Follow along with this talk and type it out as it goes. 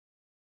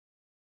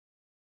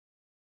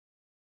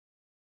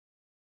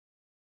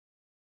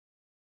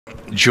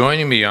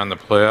Joining me on the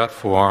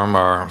platform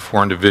are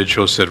four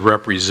individuals that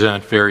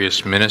represent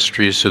various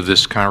ministries of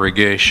this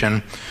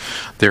congregation,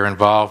 their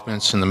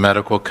involvements in the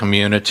medical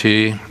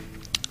community,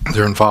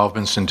 their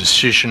involvements in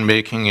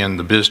decision-making in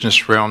the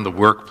business realm, the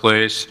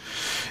workplace.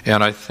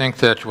 And I think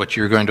that what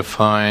you're going to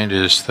find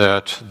is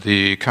that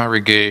the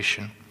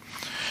congregation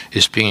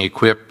is being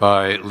equipped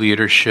by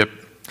leadership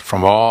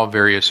from all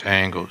various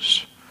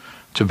angles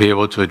to be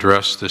able to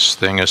address this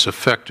thing as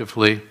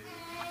effectively,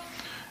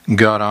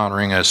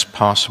 God-honoring as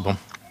possible.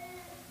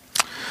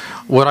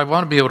 What I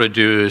want to be able to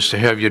do is to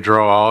have you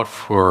draw out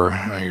for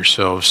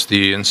yourselves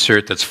the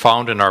insert that's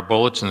found in our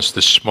bulletins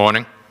this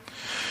morning.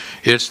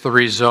 It's the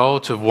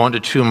result of 1 to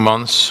 2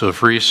 months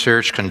of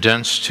research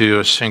condensed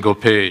to a single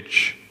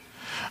page,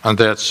 and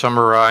that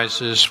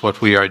summarizes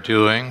what we are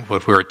doing,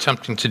 what we're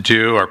attempting to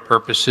do, our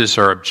purposes,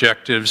 our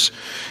objectives,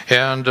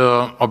 and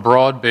a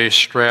broad-based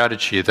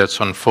strategy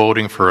that's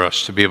unfolding for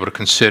us to be able to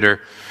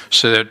consider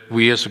so that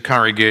we as a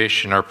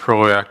congregation are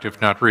proactive,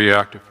 not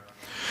reactive.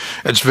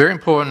 It's very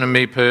important to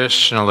me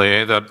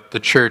personally that the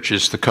church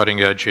is the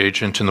cutting-edge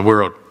agent in the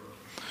world,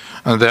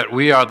 and that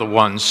we are the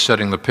ones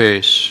setting the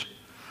pace.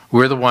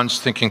 We're the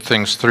ones thinking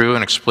things through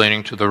and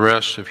explaining to the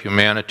rest of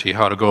humanity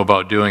how to go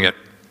about doing it.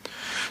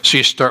 So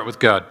you start with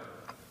God.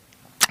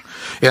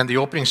 And the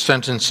opening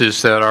sentence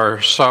is that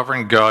our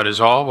sovereign God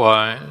is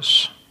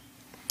all-wise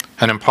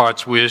and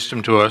imparts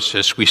wisdom to us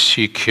as we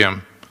seek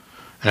Him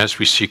and as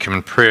we seek Him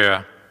in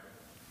prayer.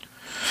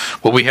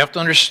 What we have to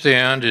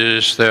understand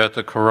is that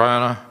the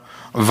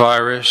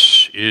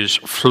coronavirus is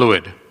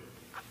fluid.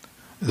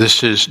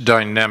 This is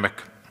dynamic.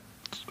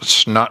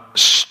 It's not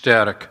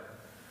static.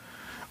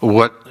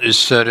 What is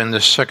said in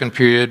the second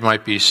period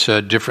might be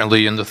said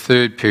differently in the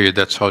third period.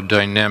 That's how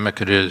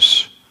dynamic it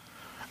is.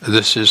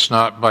 This is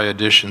not by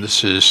addition.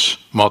 This is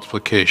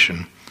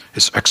multiplication.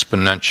 It's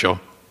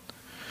exponential.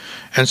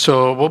 And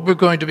so what we're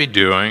going to be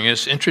doing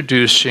is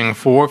introducing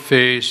 4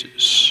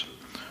 phases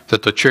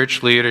that the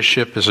church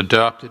leadership has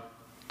adopted.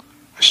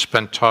 I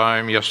spent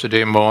time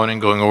yesterday morning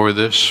going over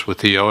this with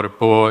the elder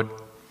board,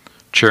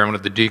 chairman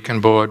of the deacon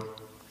board.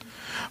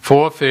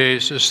 4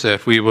 phases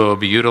that we will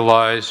be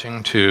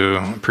utilizing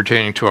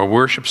pertaining to our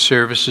worship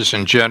services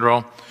in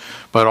general,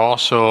 but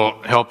also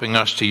helping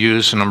us to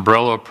use an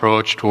umbrella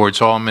approach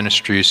towards all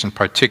ministries in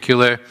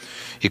particular,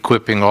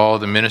 equipping all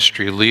the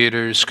ministry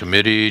leaders,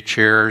 committee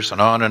chairs,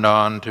 and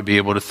on to be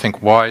able to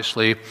think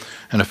wisely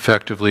and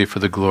effectively for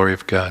the glory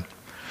of God.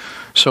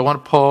 So I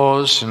want to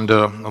pause and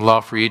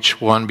allow for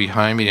each one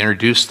behind me to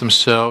introduce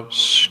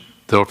themselves,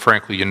 though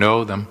frankly you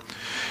know them,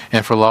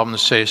 and for allow them to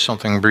say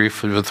something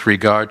briefly with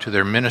regard to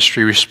their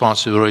ministry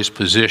responsibilities,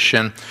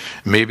 position,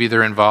 maybe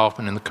their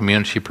involvement in the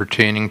community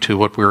pertaining to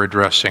what we're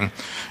addressing.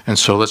 And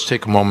so let's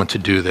take a moment to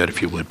do that,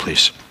 if you would,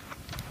 please.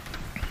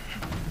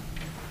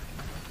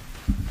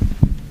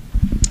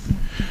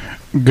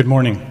 Good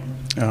morning.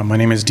 My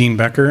name is Dean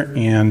Becker,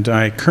 and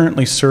I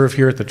currently serve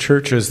here at the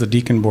church as the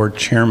deacon board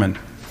chairman.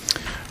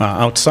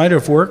 Outside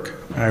of work,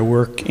 I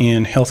work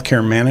in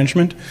healthcare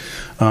management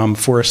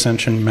for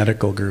Ascension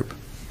Medical Group.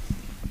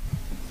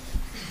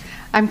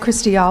 I'm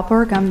Christy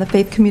Alberg. I'm the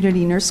Faith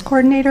Community Nurse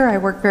Coordinator. I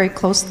work very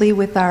closely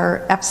with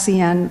our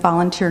FCN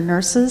volunteer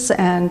nurses,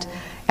 and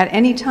at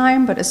any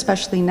time, but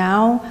especially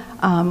now,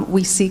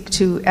 we seek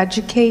to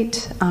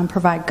educate,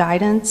 provide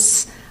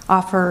guidance,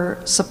 offer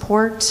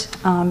support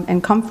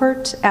and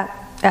comfort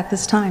at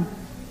this time.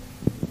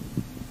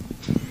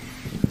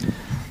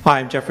 Hi,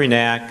 I'm Jeffrey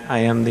Knack. I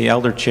am the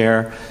Elder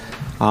Chair.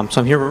 So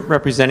I'm here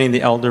representing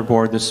the Elder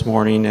Board this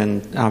morning,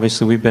 and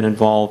obviously we've been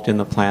involved in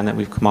the plan that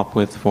we've come up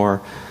with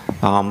for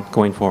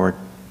going forward.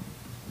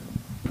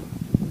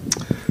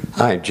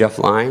 Hi, Jeff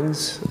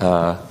Lyons,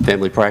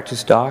 Family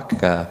Practice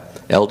Doc,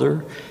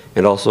 Elder,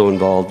 and also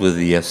involved with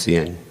the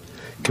FCN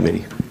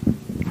Committee.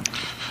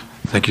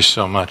 Thank you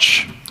so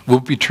much. We'll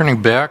be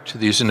turning back to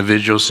these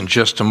individuals in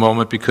just a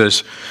moment,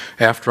 because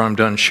after I'm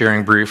done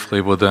sharing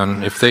briefly, well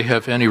then, if they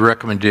have any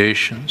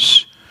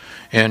recommendations,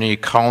 any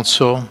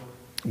counsel,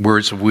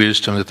 words of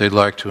wisdom that they'd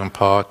like to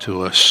impart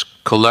to us,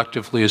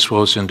 collectively as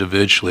well as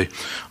individually,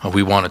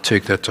 we want to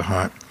take that to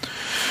heart.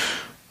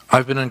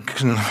 I've been in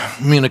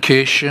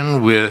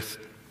communication with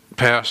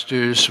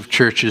pastors of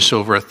churches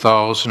over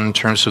 1,000 in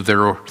terms of their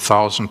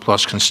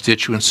 1,000+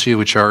 constituency,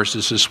 which ours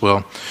is as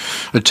well,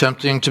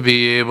 attempting to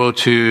be able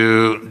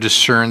to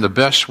discern the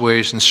best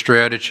ways and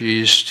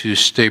strategies to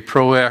stay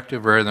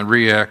proactive rather than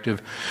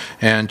reactive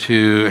and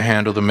to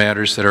handle the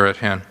matters that are at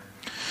hand.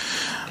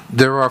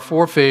 There are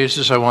 4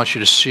 phases I want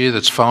you to see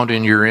that's found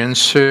in your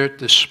insert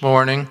this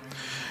morning.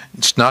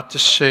 It's not to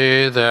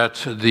say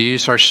that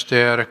these are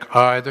static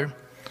either.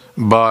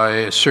 By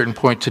a certain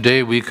point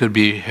today, we could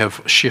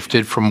have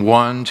shifted from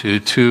 1 to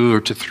 2 or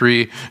to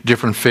 3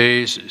 different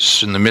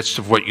phases in the midst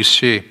of what you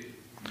see.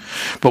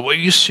 But what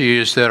you see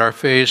is that our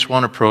phase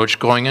 1 approach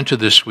going into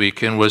this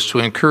weekend was to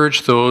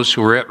encourage those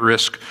who are at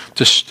risk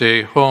to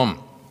stay home,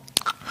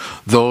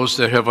 those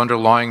that have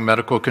underlying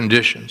medical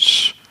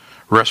conditions,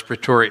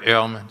 respiratory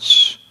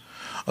ailments,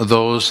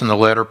 those in the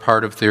latter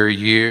part of their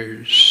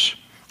years,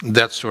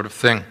 that sort of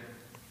thing.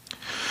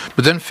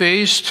 But then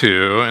phase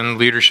 2 in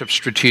leadership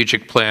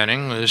strategic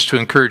planning is to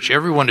encourage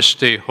everyone to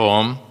stay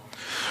home,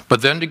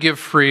 but then to give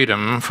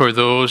freedom for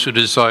those who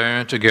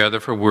desire to gather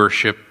for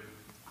worship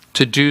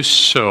to do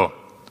so,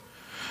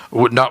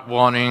 not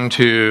wanting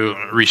to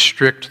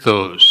restrict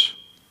those.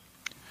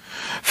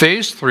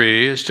 Phase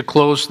 3 is to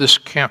close this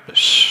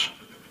campus.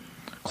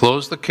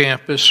 Close the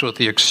campus with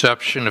the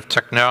exception of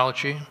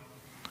technology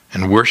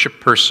and worship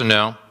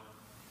personnel,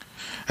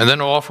 and then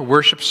offer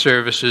worship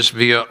services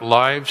via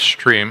live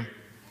stream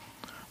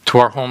to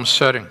our home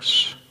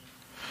settings.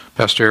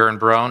 Pastor Aaron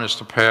Brown is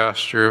the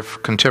pastor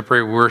of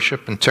contemporary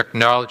worship and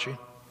technology.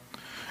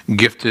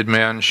 Gifted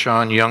man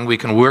Sean Young, we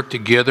can work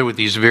together with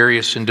these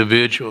various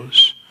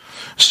individuals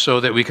so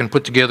that we can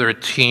put together a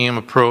team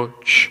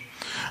approach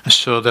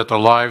so that the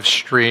live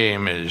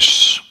stream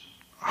is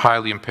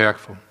highly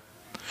impactful.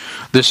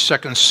 This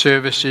second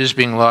service is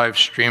being live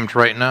streamed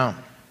right now.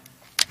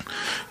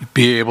 You'll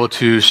be able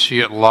to see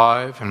it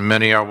live, and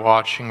many are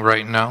watching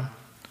right now.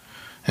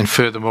 And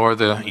furthermore,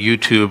 the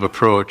YouTube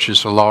approach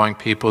is allowing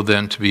people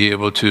then to be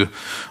able to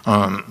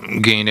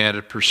gain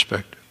added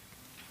perspective.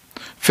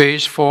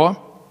 Phase 4.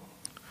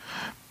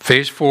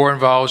 Phase 4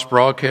 involves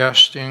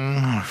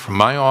broadcasting from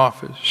my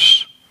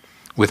office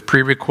with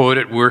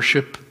pre-recorded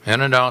worship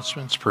and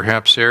announcements.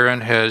 Perhaps Aaron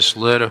has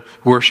led a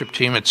worship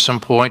team at some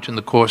point in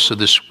the course of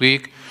this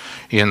week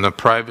in the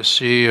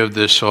privacy of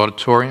this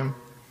auditorium.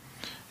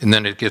 And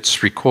then it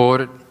gets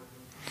recorded.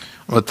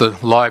 But the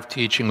live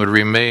teaching would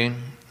remain.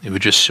 It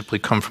would just simply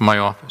come from my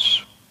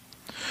office.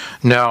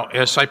 Now,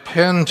 as I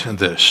penned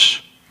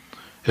this,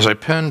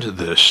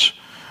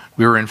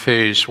 we were in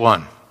phase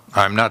 1.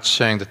 I'm not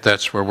saying that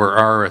that's where we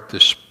are at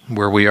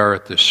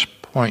this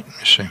point,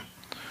 you see.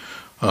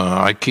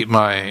 I keep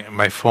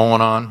my phone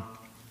on,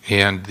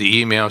 and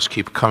the emails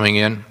keep coming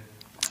in.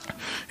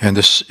 And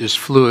this is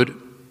fluid,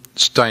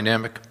 it's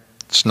dynamic,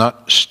 it's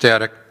not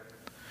static.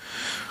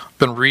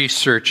 Been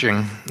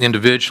researching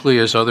individually,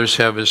 as others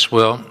have as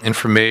well,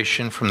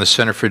 information from the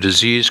Center for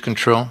Disease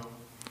Control,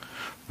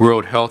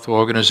 World Health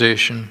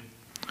Organization,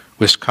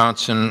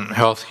 Wisconsin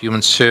Health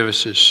Human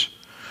Services,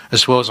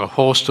 as well as a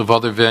host of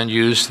other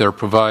venues that are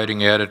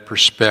providing added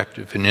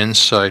perspective and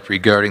insight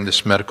regarding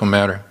this medical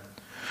matter.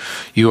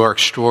 You are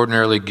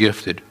extraordinarily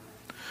gifted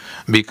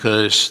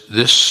because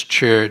this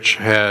church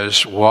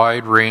has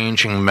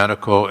wide-ranging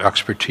medical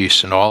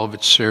expertise in all of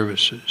its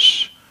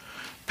services.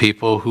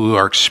 People who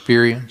are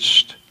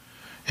experienced,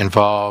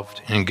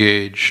 involved,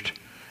 engaged,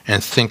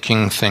 and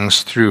thinking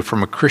things through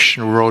from a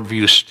Christian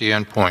worldview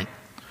standpoint,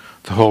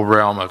 the whole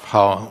realm of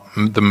how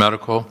the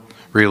medical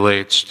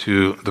relates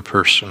to the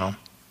personal.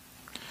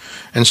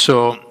 And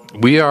so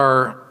we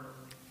are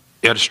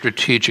at a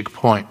strategic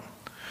point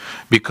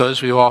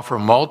because we offer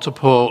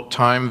multiple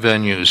time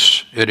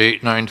venues at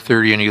 8,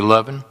 9:30, and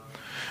 11,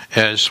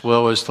 as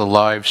well as the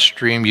live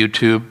stream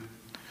YouTube.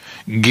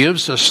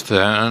 Gives us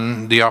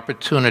then the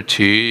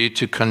opportunity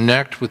to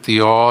connect with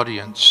the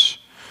audience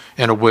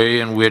in a way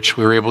in which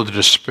we're able to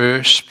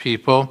disperse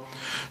people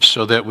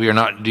so that we are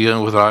not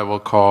dealing with what I will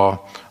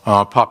call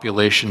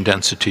population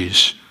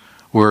densities,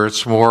 where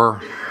it's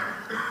more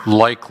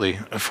likely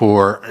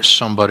for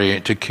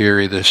somebody to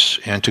carry this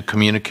and to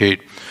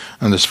communicate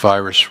this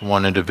virus from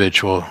one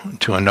individual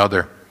to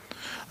another.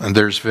 And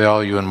there's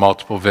value in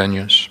multiple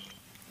venues.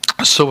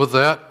 So with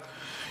that,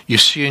 you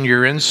see in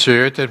your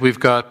insert that we've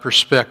got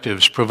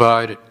perspectives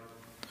provided.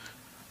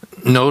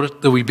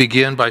 Note that we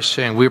begin by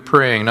saying we're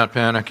praying, not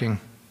panicking.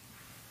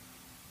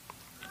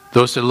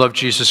 Those that love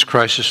Jesus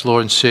Christ as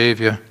Lord and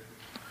Savior,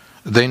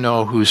 they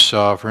know who's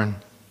sovereign.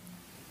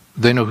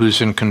 They know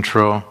who's in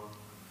control.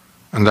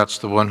 And that's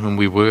the one whom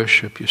we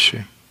worship, you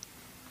see.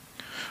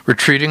 We're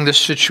treating this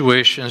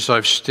situation, as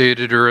I've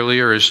stated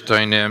earlier, as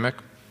dynamic,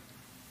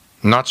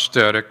 not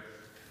static.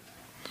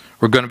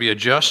 We're going to be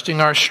adjusting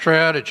our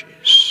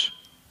strategies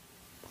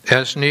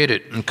as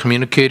needed and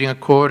communicating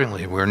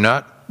accordingly. We're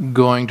not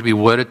going to be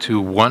wedded to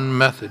one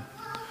method.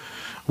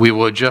 We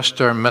will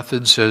adjust our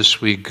methods as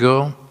we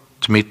go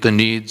to meet the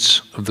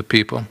needs of the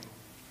people.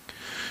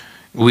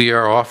 We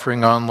are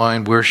offering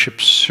online worship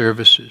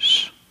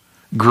services.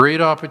 Great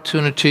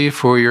opportunity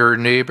for your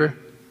neighbor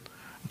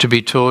to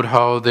be told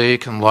how they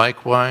can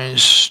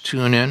likewise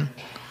tune in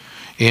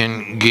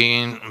and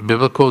gain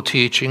biblical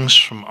teachings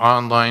from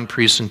online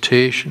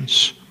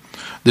presentations.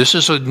 This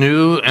is a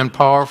new and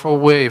powerful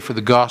way for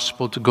the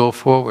gospel to go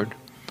forward.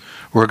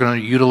 We're going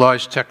to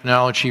utilize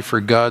technology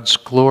for God's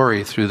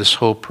glory through this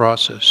whole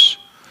process.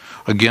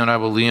 Again, I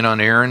will lean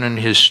on Aaron and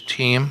his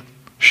team,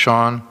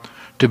 Sean,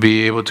 to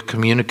be able to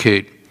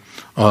communicate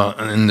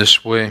in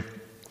this way.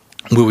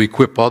 We'll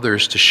equip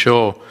others to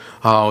show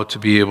how to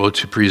be able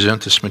to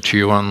present this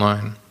material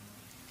online.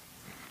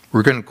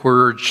 We're going to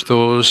encourage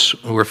those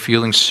who are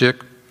feeling sick,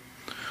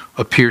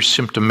 appear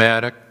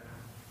symptomatic,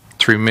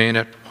 to remain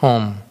at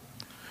home.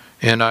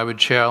 And I would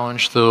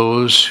challenge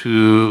those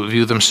who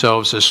view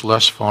themselves as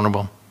less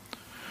vulnerable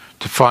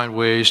to find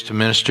ways to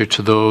minister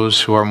to those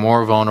who are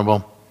more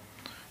vulnerable.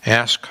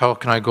 Ask, how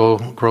can I go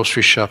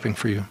grocery shopping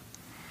for you?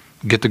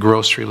 Get the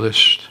grocery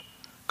list.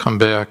 Come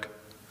back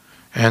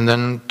And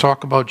then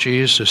talk about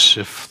Jesus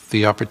if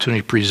the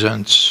opportunity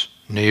presents,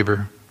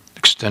 neighbor,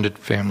 extended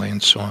family,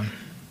 and so on.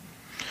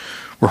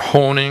 We're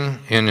honing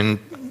and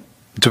in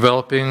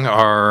developing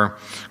our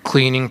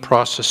cleaning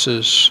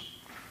processes.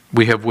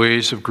 We have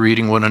ways of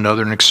greeting one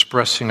another and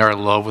expressing our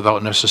love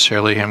without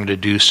necessarily having to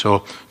do so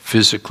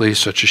physically,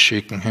 such as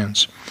shaking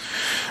hands.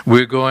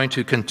 We're going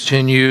to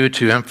continue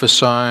to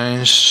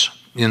emphasize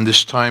in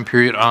this time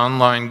period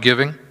online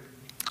giving.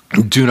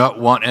 Do not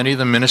want any of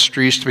the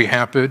ministries to be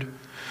hampered.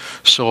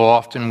 So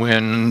often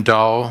when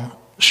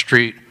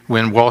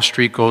Wall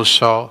Street goes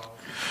south,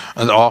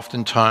 and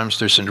oftentimes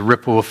there's a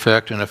ripple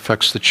effect and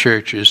affects the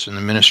churches and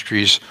the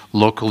ministries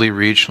locally,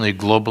 regionally,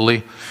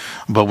 globally.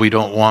 But we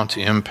don't want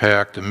to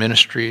impact the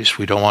ministries.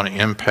 We don't want to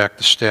impact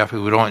the staff. We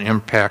don't want to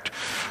impact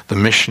the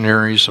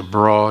missionaries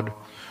abroad.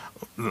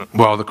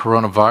 While the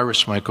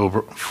coronavirus might go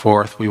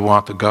forth, we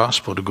want the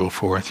gospel to go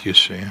forth, you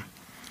see.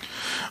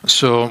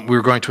 So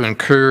we're going to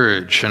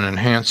encourage and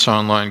enhance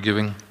online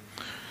giving.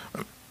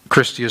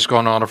 Christy has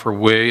gone out of her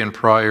way in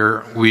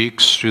prior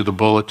weeks through the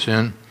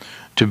bulletin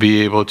to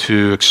be able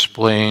to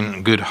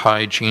explain good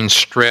hygiene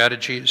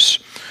strategies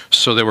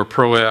so that we're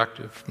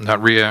proactive,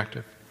 not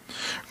reactive.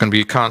 We're going to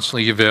be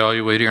constantly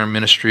evaluating our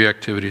ministry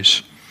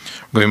activities.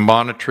 We're going to be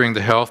monitoring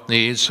the health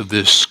needs of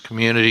this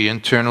community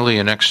internally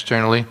and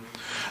externally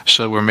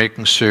so that we're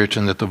making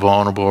certain that the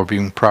vulnerable are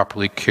being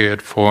properly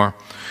cared for.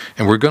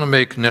 And we're going to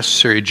make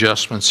necessary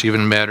adjustments,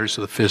 even in matters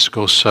of the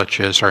physical, such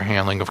as our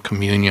handling of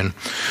communion,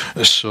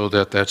 so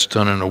that that's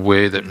done in a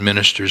way that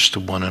ministers to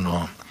one and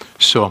all.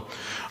 So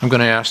I'm going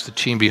to ask the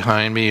team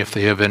behind me if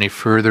they have any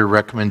further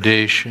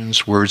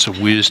recommendations, words of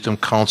wisdom,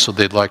 counsel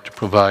they'd like to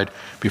provide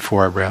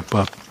before I wrap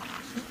up.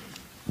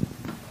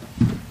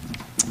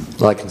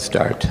 Well, I can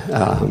start.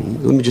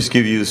 Let me just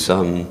give you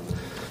some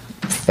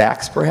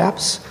facts,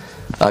 perhaps.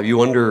 You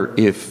wonder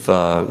if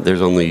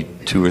there's only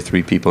 2 or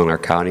 3 people in our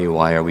county,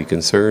 why are we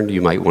concerned?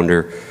 You might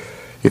wonder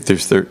if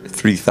there's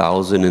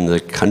 3,000 in the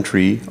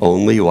country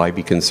only, why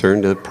be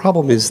concerned? The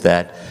problem is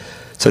that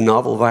it's a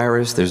novel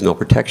virus, there's no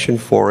protection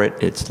for it,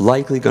 it's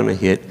likely going to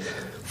hit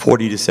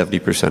 40 to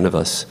 70% of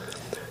us.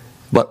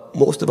 But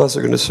most of us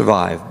are going to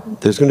survive.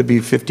 There's going to be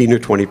 15 or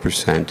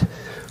 20%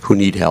 who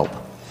need help.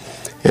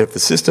 And if the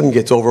system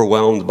gets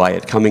overwhelmed by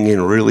it coming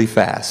in really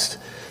fast,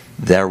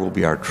 there will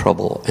be our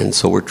trouble. And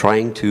so we're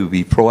trying to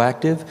be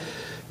proactive,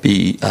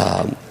 be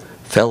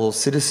fellow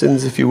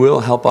citizens, if you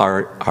will, help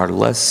our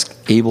less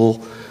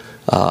able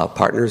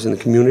partners in the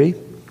community.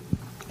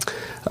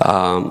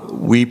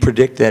 We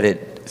predict that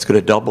it's going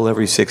to double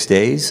every 6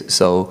 days,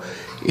 so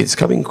it's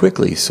coming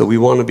quickly. So we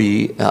want to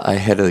be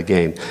ahead of the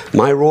game.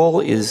 My role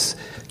is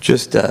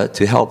just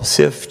to help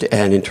sift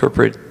and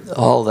interpret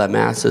all the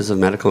masses of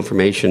medical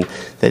information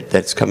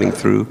that's coming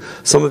through,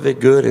 some of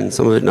it good and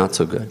some of it not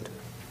so good.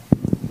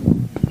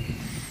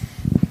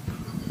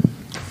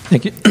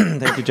 Thank you,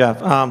 thank you,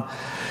 Jeff.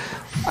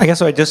 I guess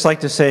I'd just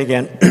like to say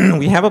again,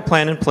 we have a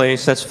plan in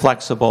place that's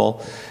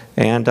flexible,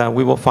 and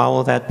we will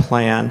follow that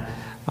plan.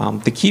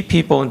 The key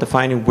people in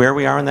defining where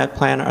we are in that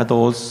plan are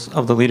those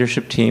of the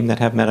leadership team that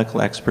have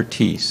medical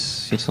expertise.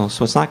 So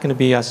it's not going to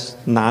be us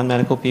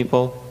non-medical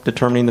people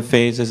determining the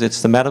phases.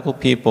 It's the medical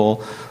people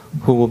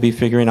who will be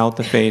figuring out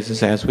the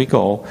phases as we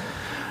go.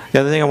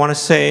 The other thing I want to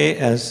say,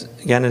 as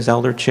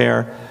Elder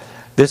Chair,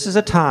 this is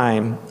a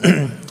time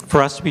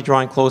for us to be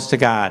drawing close to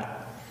God.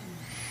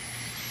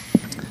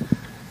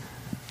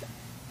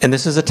 And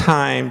this is a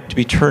time to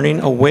be turning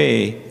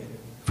away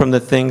from the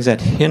things that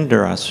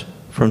hinder us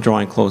from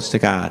drawing close to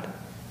God.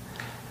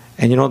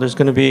 And you know, there's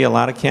going to be a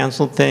lot of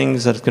canceled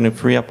things that's going to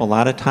free up a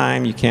lot of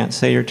time. You can't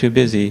say you're too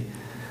busy.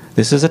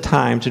 This is a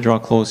time to draw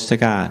close to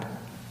God.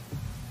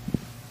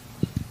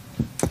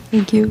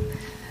 Thank you.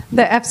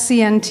 The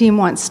FCN team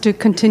wants to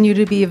continue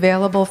to be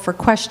available for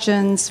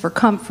questions, for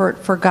comfort,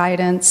 for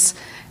guidance,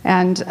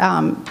 and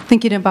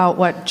thinking about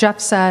what Jeff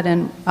said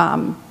and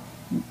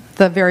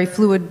the very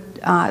fluid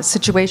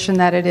situation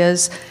that it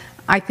is,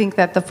 I think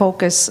that the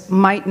focus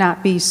might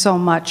not be so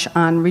much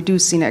on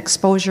reducing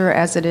exposure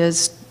as it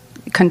is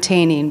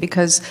containing,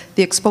 because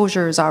the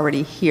exposure is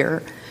already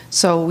here.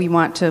 So we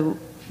want to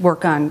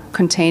work on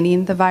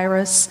containing the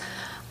virus.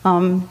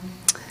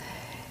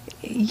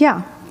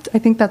 Yeah, I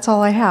think that's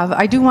all I have.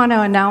 I do want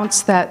to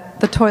announce that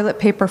the toilet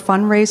paper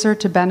fundraiser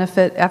to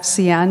benefit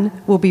FCN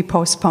will be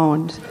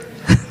postponed.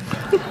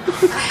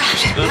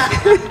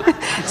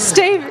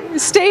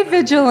 Stay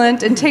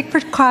vigilant and take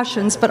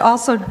precautions, but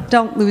also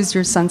don't lose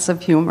your sense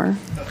of humor.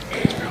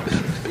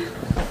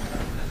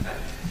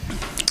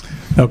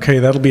 Okay,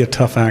 that'll be a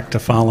tough act to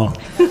follow.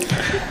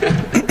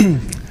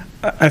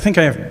 I think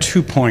I have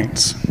 2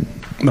 points.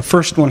 The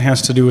first one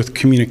has to do with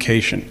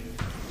communication.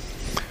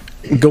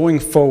 Going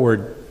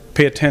forward,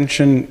 pay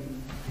attention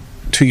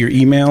to your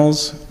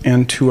emails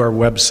and to our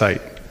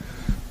website.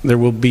 There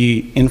will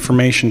be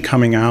information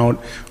coming out,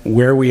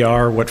 where we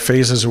are, what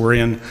phases we're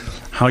in,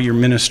 how your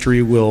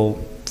ministry will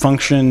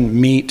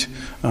function, meet,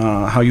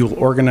 how you'll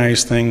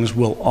organize things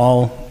will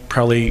all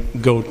probably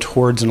go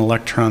towards an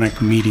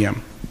electronic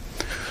medium.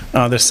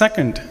 The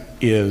second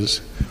is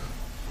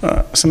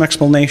some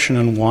explanation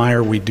on why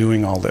are we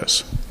doing all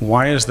this.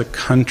 Why is the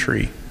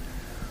country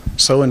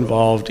so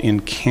involved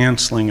in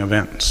canceling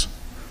events?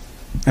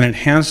 And it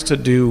has to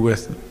do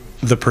with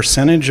the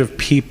percentage of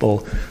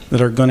people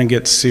that are going to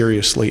get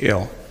seriously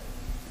ill.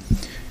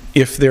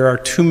 If there are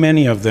too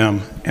many of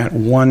them at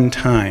one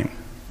time,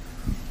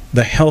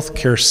 the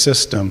healthcare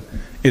system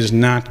is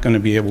not going to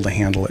be able to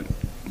handle it.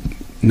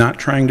 Not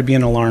trying to be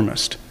an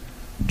alarmist,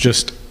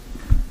 just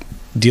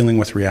dealing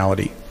with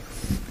reality.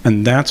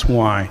 And that's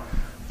why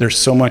there's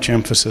so much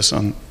emphasis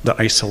on the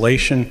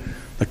isolation,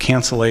 the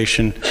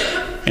cancellation,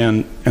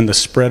 and the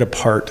spread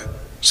apart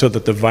so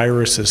that the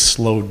virus is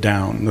slowed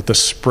down, that the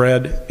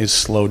spread is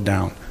slowed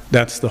down.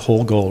 That's the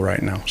whole goal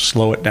right now,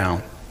 slow it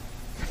down.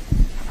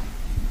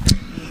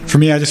 For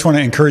me, I just want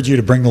to encourage you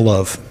to bring the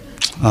love.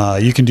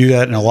 You can do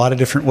that in a lot of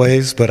different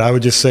ways, but I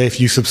would just say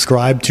if you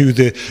subscribe to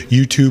the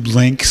YouTube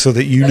link so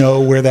that you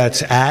know where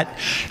that's at,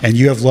 and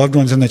you have loved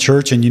ones in the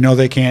church and you know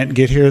they can't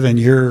get here, then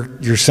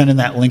you're sending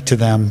that link to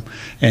them,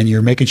 and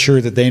you're making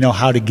sure that they know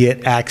how to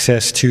get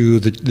access to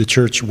the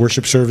church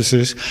worship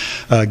services.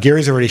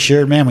 Gary's already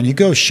shared, man, when you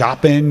go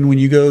shopping, when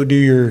you go do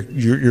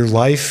your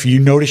life, you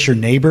notice your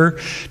neighbor,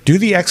 do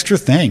the extra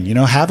thing. You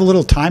know, have a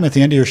little time at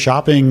the end of your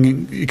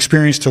shopping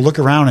experience to look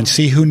around and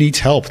see who needs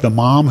help. The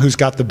mom who's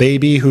got the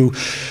baby, who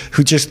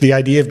just the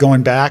idea of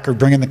going back or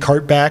bringing the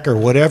cart back or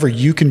whatever,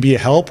 you can be a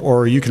help,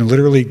 or you can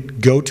literally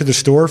go to the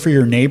store for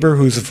your neighbor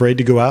who's afraid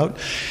to go out.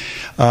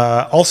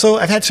 Also,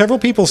 I've had several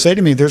people say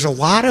to me, there's a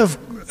lot of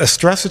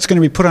stress that's going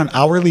to be put on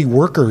hourly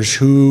workers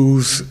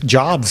whose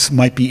jobs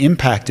might be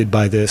impacted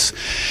by this.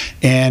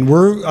 And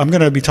I'm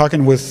going to be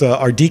talking with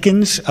our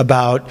deacons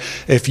about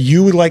if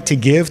you would like to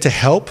give to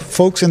help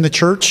folks in the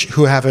church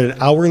who have an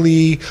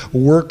hourly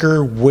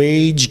worker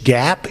wage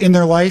gap in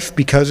their life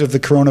because of the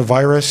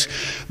coronavirus,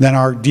 then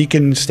our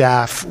deacon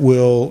staff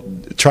will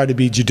try to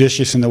be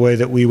judicious in the way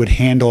that we would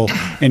handle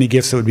any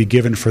gifts that would be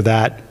given for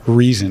that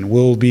reason.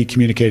 We'll be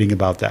communicating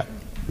about that.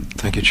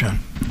 Thank you, John.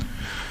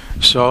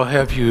 So I'll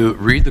have you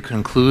read the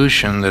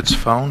conclusion that's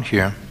found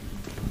here.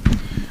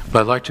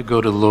 But I'd like to go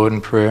to the Lord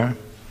in prayer,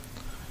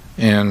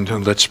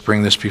 and let's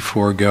bring this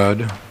before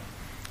God,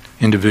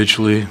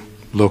 individually,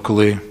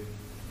 locally,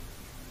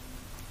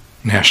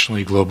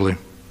 nationally, globally,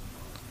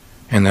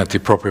 and at the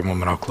appropriate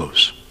moment I'll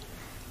close.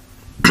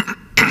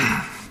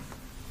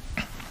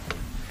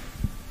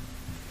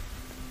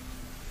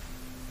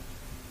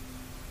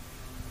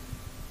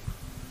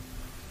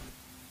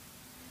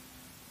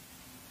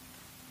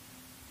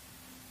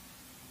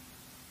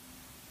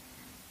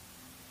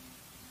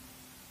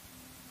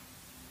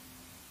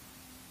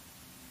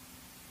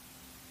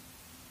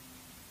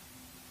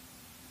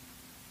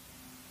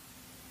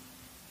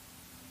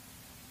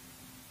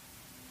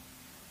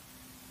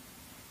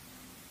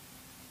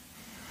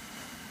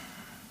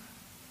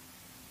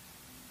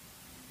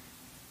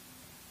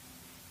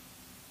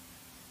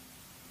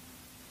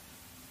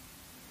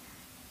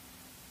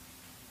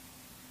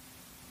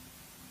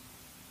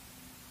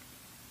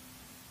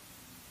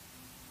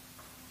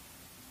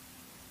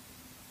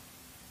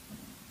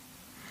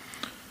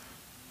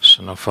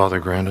 So now, Father,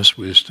 grant us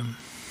wisdom.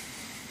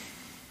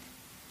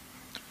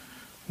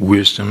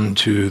 Wisdom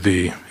to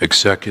the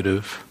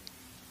executive,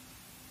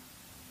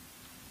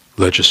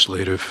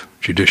 legislative,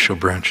 judicial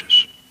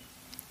branches.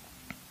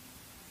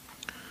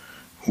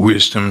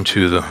 Wisdom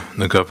to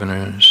the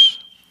governors.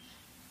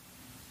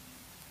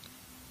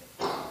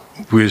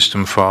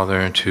 Wisdom,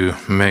 Father, to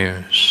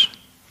mayors.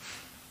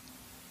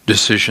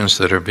 Decisions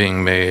that are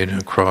being made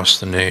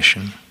across the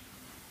nation.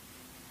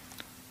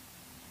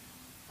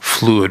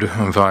 Fluid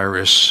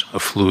virus, a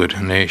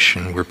fluid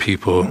nation where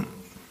people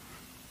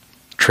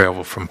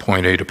travel from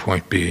point A to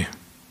point B,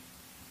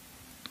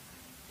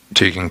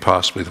 taking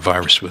possibly the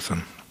virus with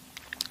them.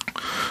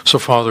 So,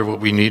 Father, what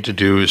we need to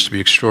do is to be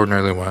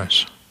extraordinarily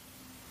wise.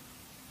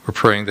 We're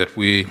praying that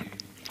we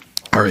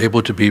are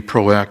able to be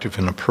proactive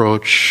in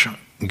approach,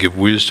 give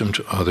wisdom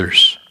to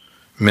others,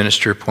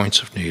 minister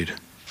points of need,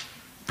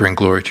 bring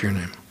glory to your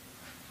name.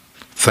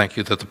 Thank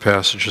you that the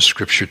passage of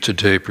Scripture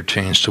today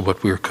pertains to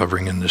what we are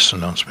covering in this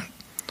announcement.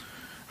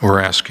 We're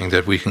asking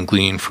that we can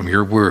glean from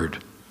your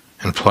word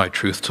and apply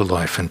truth to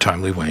life in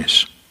timely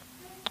ways.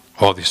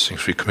 All these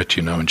things we commit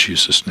to you now in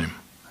Jesus' name.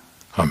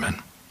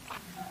 Amen.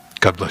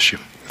 God bless you.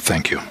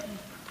 Thank you.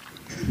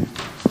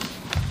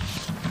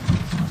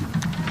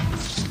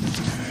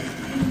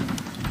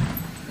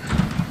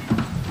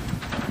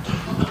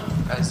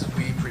 As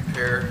we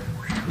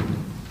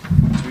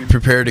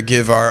prepare to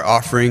give our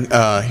offering,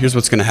 here's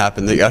what's going to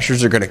happen. The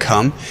ushers are going to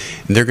come,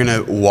 and they're going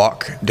to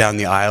walk down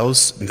the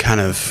aisles and kind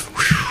of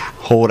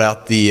hold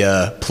out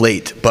the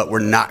plate, but we're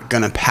not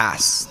going to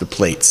pass the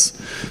plates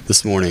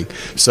this morning.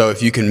 So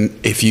if you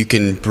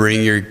can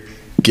bring your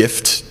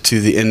gift to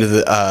the end of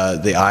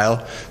the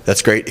aisle,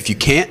 that's great. If you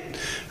can't,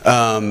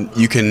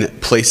 you can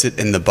place it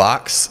in the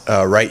box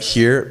right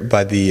here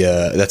by the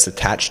that's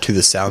attached to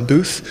the sound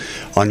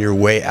booth on your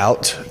way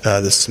out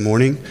this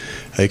morning.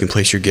 You can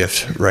place your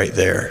gift right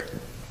there.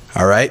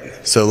 All right,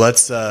 so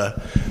let's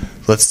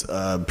let's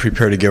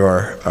prepare to give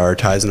our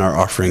tithes and our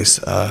offerings,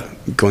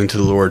 going to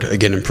the Lord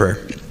again in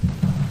prayer.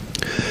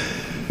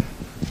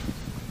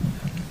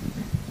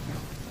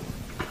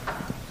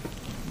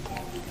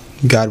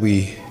 God,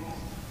 we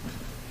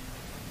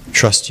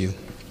trust you.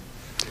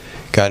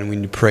 God, and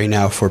we pray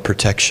now for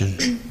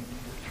protection,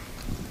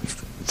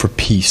 for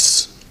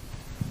peace.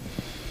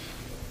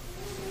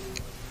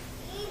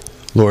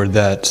 Lord,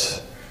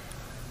 that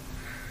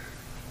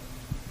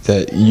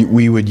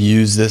we would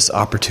use this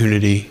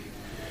opportunity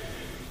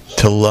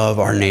to love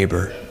our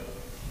neighbor.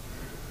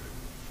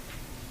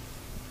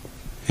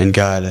 And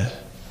God,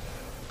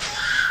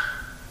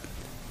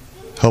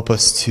 help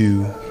us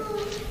to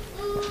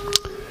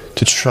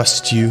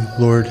trust you,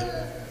 Lord,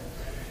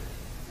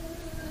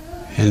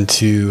 and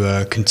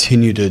to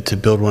continue to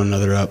build one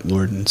another up,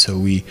 Lord. And so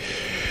we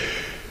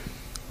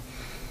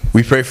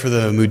pray for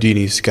the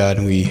Mudinis, God,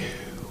 and we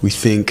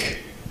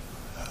think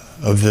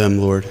of them,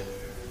 Lord.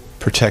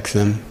 Protect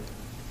them.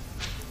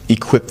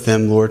 Equip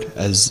them, Lord,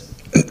 as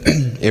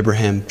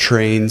Abraham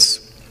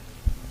trains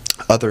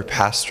other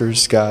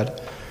pastors, God.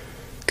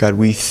 God,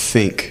 we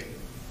think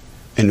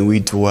and we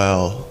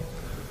dwell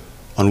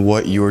on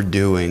what you're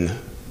doing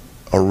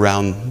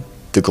around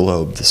the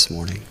globe this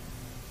morning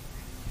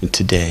and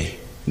today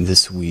and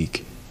this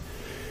week.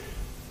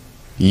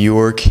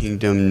 Your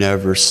kingdom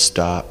never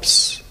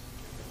stops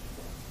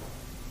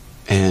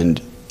and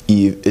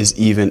is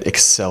even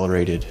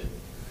accelerated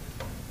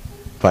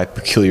by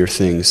peculiar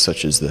things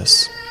such as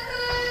this.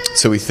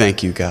 So we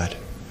thank you, God.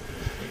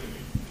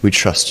 We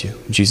trust you.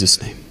 In Jesus'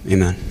 name,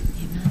 amen.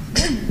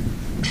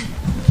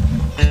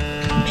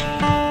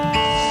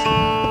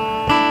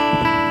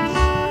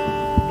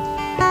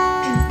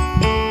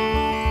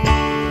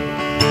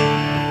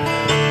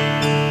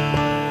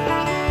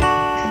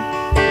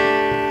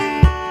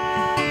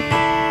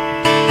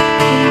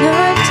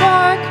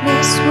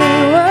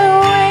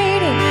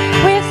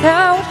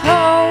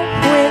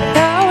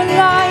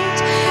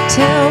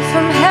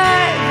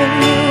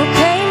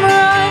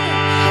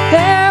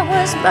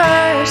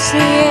 Mercy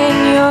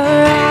in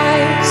your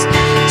eyes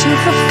to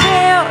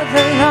fulfill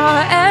the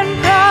law and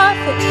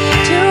prophet.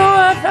 To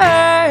a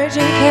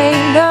virgin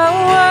came the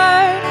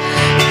word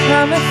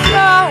from a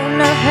throne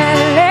of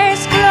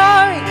endless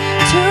glory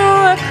to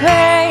a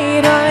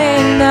cradle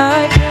in the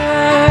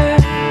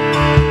dirt.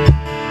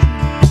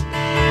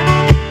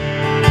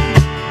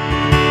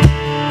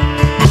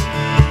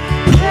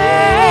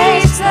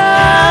 Praise the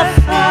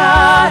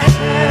Father,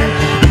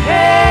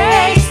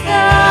 praise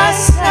the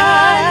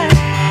Son,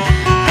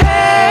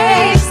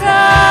 praise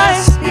the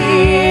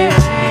Spirit,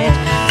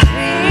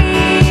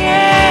 three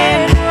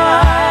in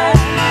one.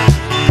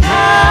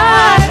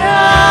 God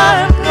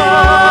of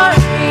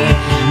glory,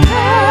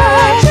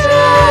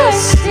 majesty,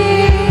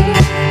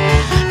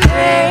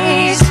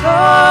 praise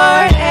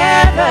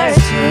forever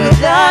to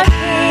the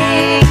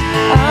King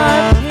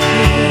of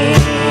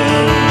Kings.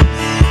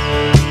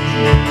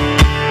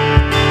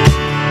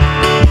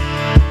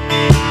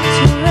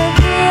 To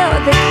reveal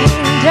the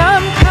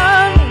kingdom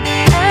coming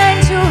and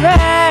to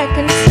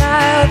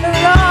reconcile the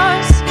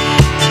lost,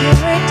 to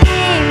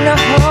redeem the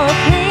whole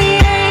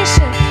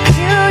creation.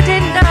 You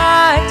did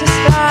not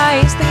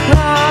despise the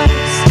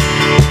cross,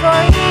 for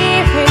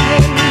even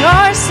in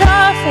your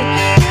suffering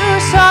you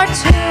saw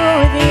to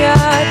the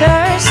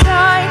other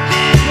side,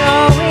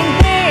 knowing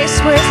this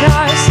was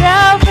our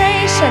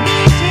salvation.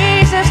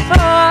 Jesus, for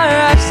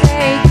our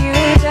sake you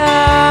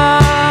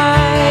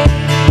died.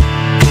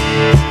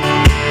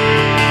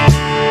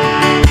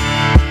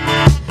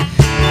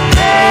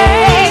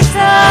 Praise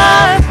the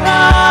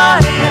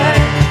Father,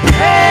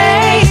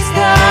 praise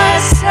the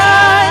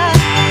Son,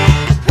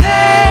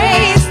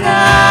 praise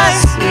the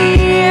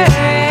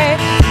Spirit,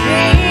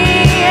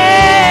 three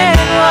in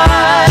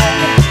one.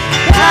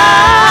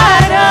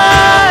 God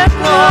of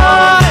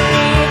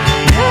glory,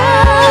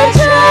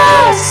 majesty,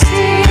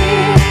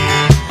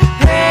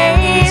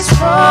 praise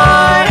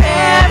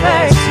forever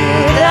to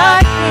the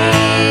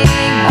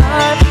King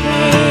of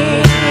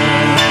Kings.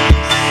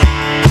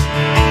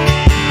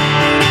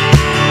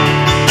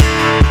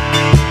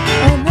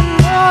 And the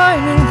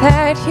morning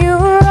that you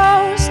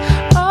rose,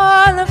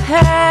 all of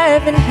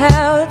heaven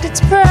held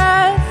its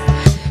breath,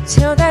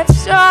 till that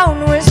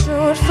stone was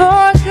moved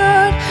for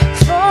good,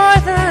 for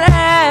the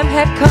Lamb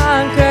had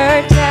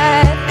conquered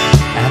death.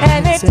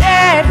 And the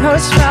dead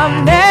rose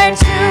from their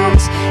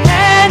tombs,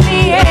 and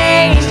the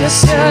angels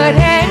stood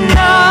in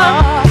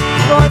awe,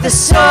 for the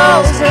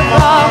souls of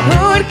all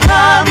who'd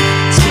come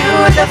to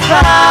the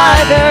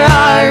Father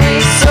are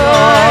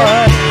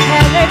restored.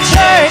 And the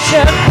church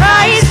of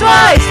Christ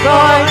was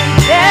born,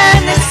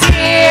 then the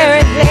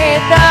Spirit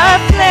lit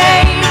the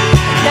flame.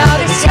 Now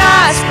this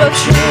gospel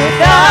truth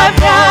of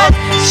God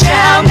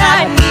shall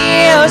not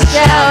kneel,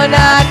 shall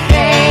not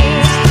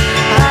faint.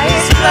 By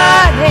his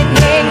blood and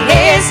in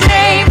his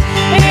name,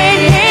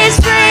 in his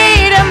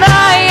freedom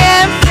I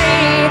am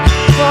free.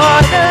 For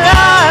the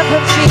love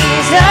of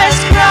Jesus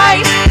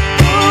Christ,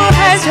 who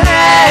has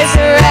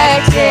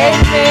resurrected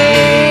me.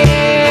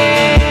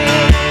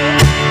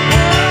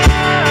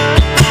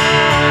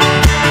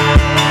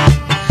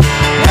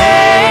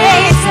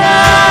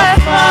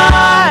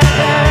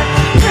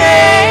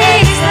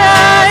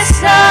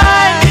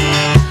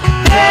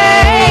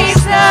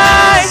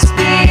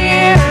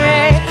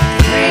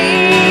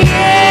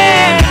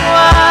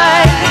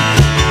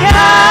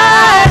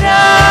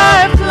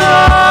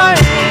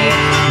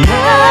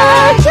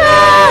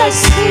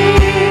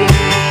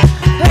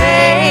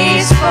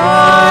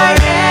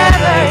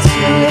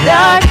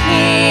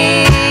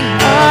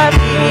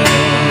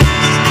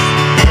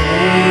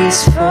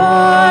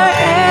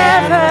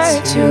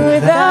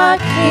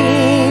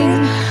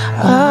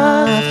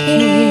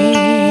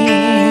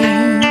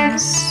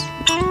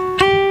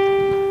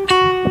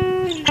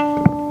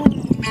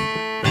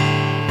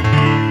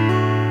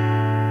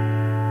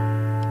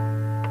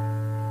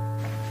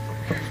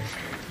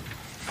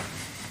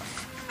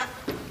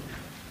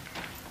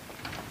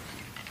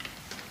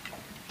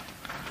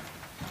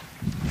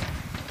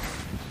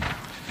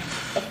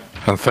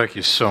 And thank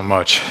you so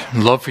much.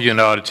 I'd love for you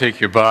now to take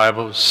your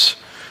Bibles.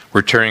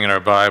 We're turning in our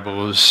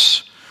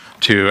Bibles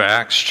to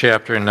Acts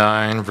chapter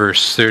 9,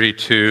 verse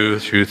 32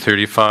 through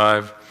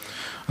 35.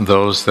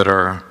 Those that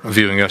are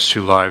viewing us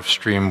through live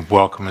stream,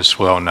 welcome as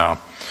well now.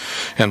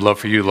 And love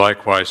for you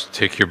likewise to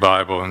take your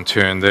Bible and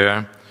turn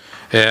there.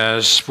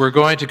 As we're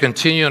going to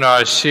continue in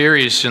our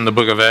series in the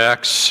book of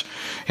Acts,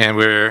 and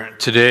we're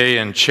today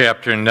in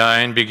chapter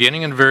 9,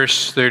 beginning in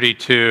verse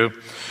 32.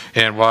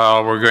 And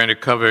while we're going to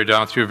cover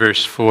down through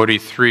verse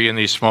 43 in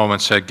these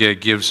moments that God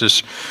gives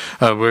us,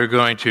 we're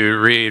going to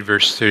read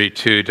verse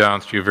 32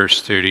 down through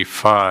verse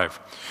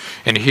 35.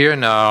 And here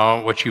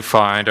now what you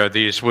find are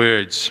these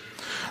words.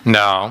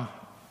 Now,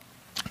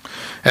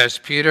 as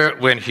Peter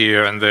went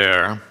here and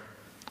there,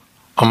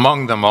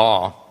 among them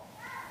all,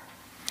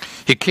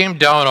 he came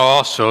down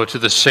also to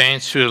the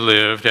saints who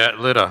lived at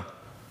Lydda.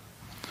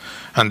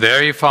 And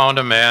there he found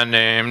a man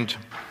named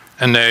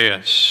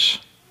Aeneas,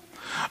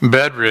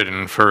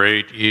 bedridden for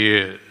 8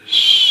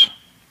 years,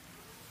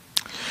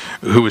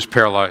 who was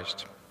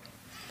paralyzed.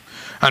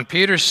 And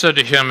Peter said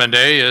to him,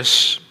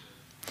 Aeneas,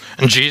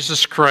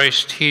 Jesus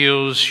Christ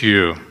heals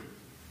you.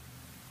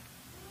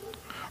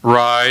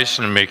 Rise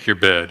and make your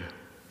bed.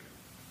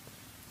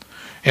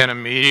 And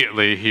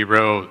immediately he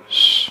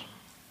rose.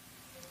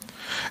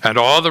 And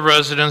all the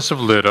residents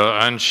of Lydda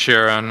and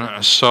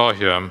Sharon saw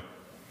him.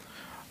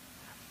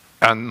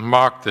 And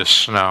mark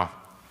this now,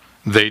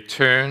 they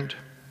turned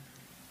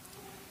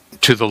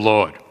to the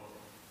Lord.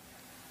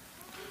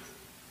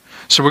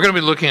 So we're going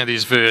to be looking at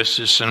these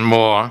verses and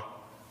more,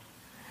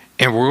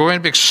 and we're going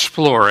to be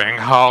exploring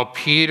how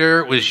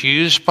Peter was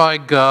used by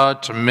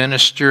God to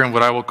minister in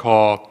what I will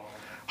call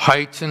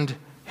heightened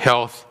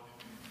health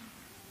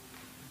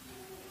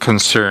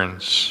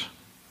concerns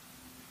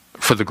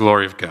for the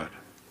glory of God.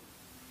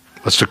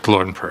 Let's look to the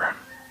Lord in prayer.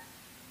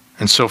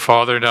 And so,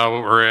 Father, now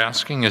what we're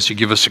asking is you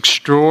give us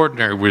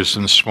extraordinary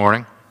wisdom this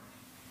morning.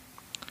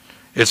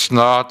 It's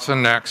not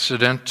an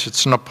accident,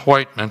 it's an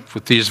appointment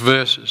with these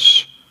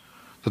verses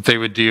that they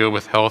would deal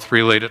with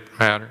health-related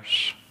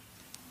matters.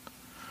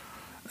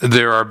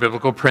 There are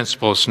biblical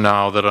principles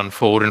now that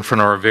unfold in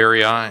front of our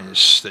very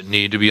eyes that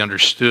need to be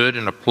understood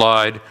and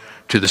applied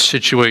to the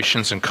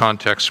situations and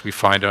contexts we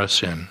find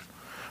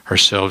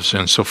ourselves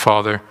in. So,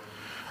 Father,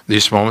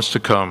 these moments to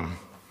come,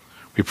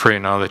 we pray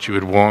now that you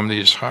would warm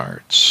these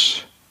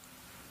hearts,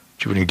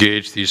 that you would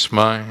engage these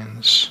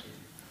minds,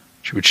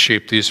 that you would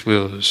shape these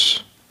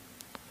wills.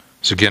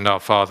 So again now,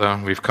 Father,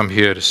 we've come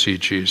here to see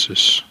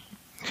Jesus,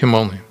 him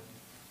only.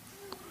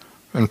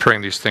 And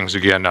praying these things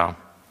again now,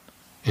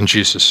 in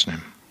Jesus'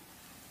 name.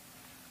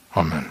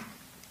 Amen.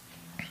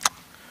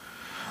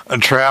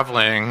 And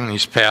traveling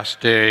these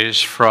past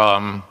days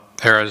from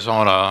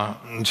Arizona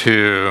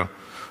to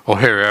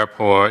O'Hare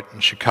Airport in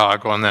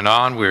Chicago and then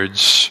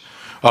upwards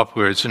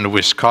into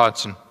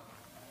Wisconsin,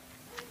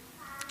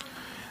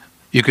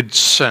 you could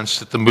sense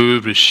that the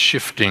mood was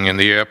shifting in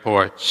the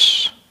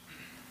airports.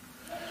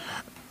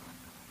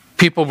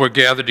 People were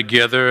gathered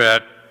together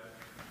at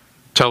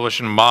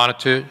television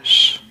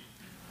monitors.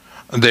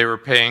 They were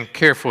paying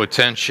careful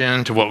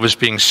attention to what was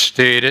being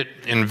stated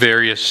in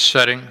various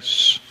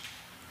settings.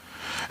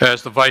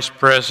 As the vice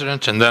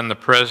president and then the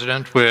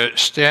president were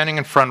standing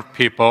in front of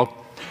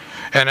people,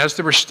 and as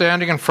they were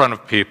standing in front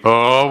of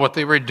people, what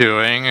they were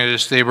doing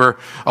is they were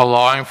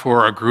allowing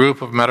for a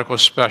group of medical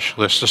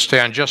specialists to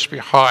stand just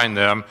behind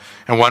them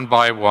and one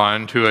by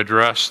one to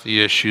address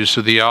the issues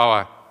of the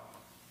hour.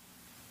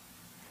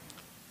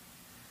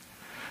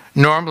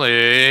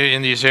 Normally,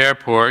 in these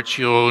airports,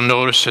 you'll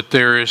notice that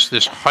there is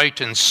this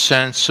heightened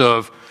sense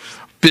of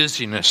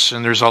busyness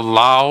and there's a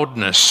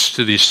loudness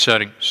to these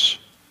settings.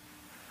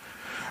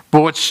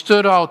 But what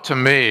stood out to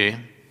me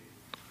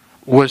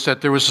was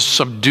that there was a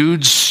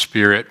subdued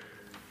spirit,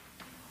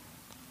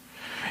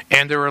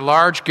 and there were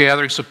large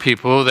gatherings of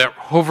people that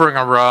were hovering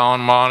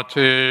around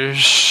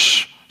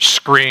monitors,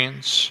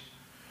 screens,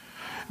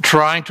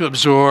 trying to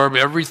absorb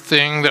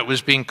everything that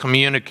was being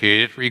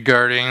communicated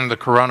regarding the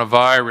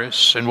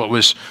coronavirus and what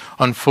was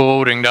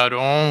unfolding not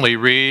only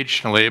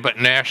regionally but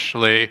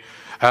nationally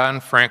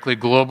and frankly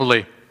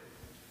globally.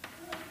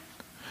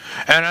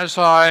 And as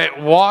I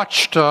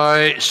watched,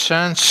 I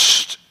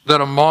sensed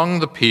that among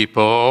the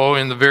people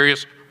in the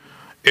various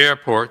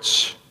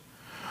airports,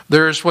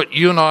 there's what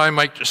you and I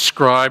might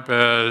describe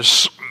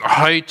as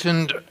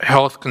heightened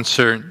health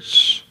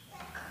concerns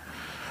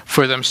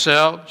for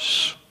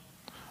themselves,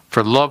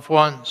 for loved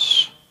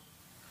ones,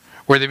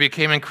 where they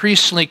became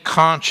increasingly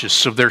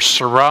conscious of their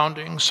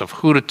surroundings, of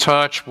who to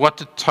touch, what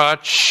to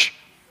touch,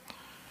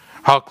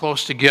 how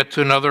close to get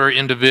to another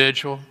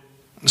individual,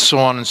 and so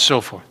on and so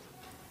forth.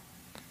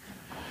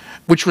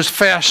 Which was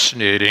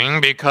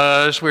fascinating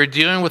because we're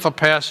dealing with a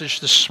passage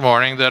this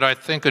morning that I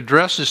think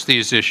addresses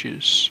these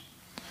issues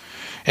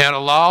and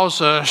allows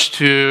us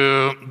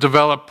to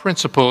develop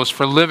principles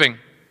for living,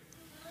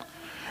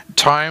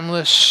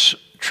 timeless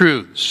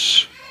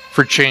truths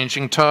for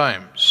changing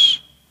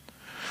times.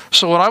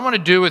 So what I want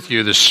to do with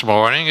you this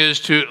morning is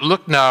to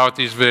look now at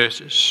these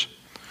verses.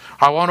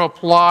 I want to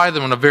apply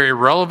them in a very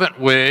relevant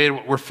way to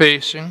what we're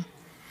facing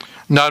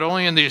not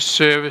only in these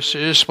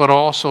services, but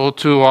also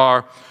to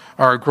our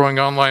growing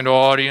online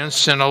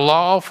audience, and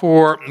allow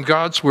for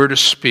God's Word to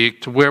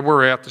speak to where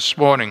we're at this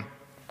morning.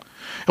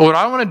 And what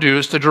I want to do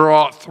is to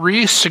draw out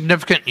three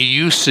significant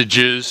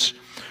usages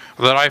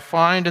that I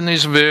find in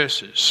these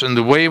verses, and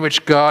the way in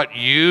which God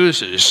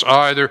uses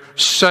either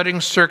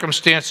settings,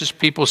 circumstances,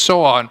 people,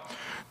 so on,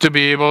 to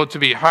be able to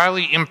be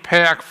highly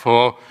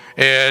impactful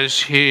as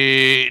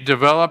He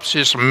develops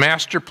His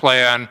master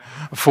plan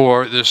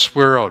for this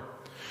world.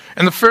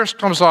 And the first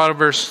comes out of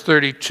verse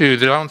 32,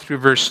 down through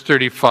verse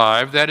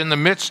 35, that in the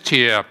midst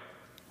here,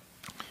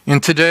 in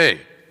today,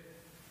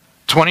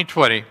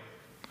 2020,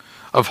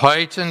 of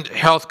heightened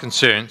health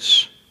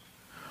concerns,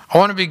 I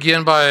want to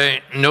begin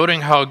by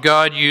noting how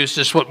God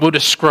uses what we'll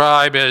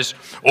describe as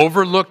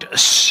overlooked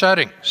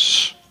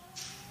settings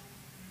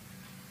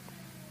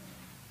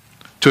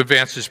to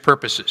advance His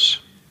purposes.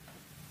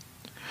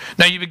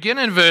 Now you begin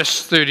in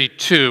verse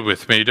 32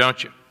 with me,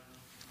 don't you?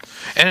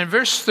 And in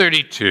verse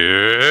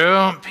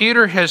 32,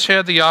 Peter has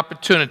had the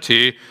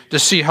opportunity to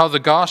see how the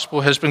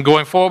gospel has been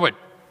going forward.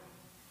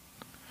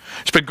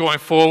 It's been going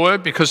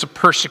forward because of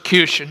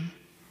persecution.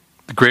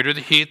 The greater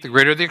the heat, the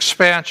greater the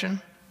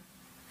expansion.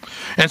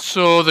 And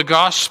so the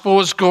gospel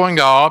is going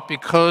out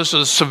because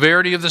of the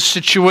severity of the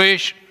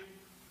situation.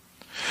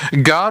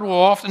 God will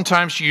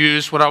oftentimes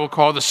use what I will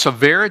call the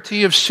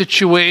severity of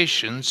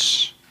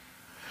situations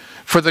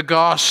for the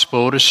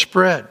gospel to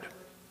spread.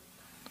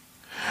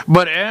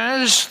 But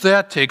as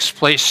that takes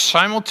place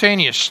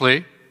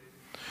simultaneously,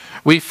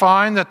 we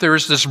find that there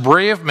is this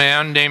brave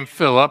man named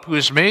Philip who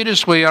has made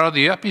his way out of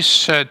the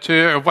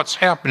epicenter of what's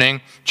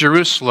happening,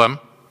 Jerusalem,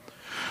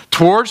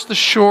 towards the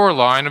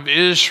shoreline of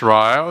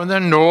Israel and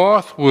then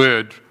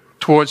northward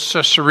towards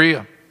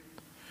Caesarea,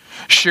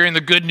 sharing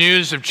the good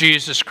news of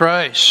Jesus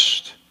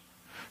Christ,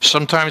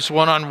 sometimes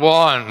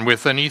one-on-one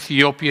with an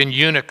Ethiopian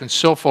eunuch and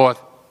so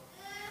forth,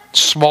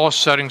 small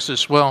settings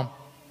as well.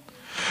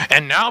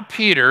 And now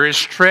Peter is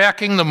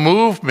tracking the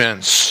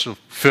movements of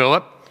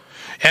Philip,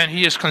 and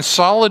he is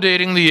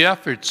consolidating the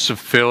efforts of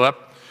Philip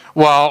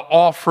while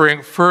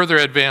offering further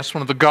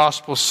advancement of the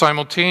gospel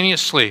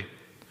simultaneously.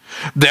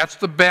 That's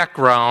the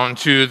background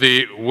to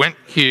the went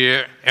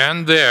here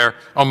and there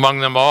among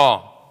them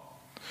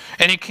all.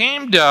 And he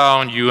came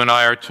down, you and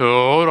I are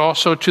told,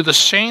 also to the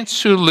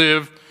saints who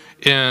live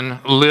in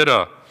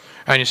Lydda.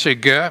 And you say,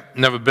 Gad,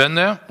 never been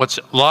there? What's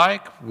it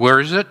like? Where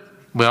is it?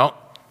 Well,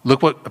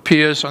 look what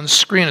appears on the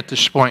screen at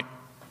this point.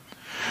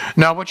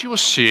 Now, what you will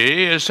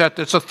see is that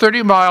it's a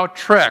 30-mile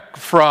trek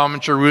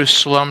from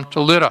Jerusalem to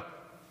Lydda.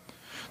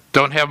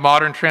 Don't have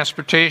modern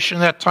transportation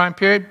in that time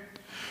period.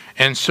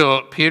 And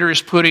so Peter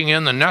is putting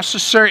in the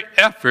necessary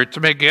effort to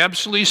make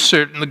absolutely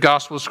certain the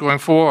gospel is going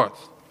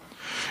forth.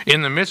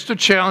 In the midst of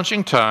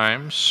challenging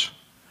times,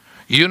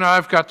 you and I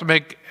have got to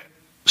make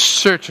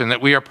certain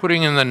that we are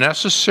putting in the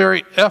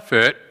necessary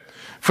effort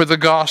for the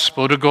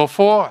gospel to go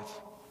forth.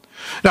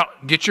 Now,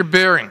 get your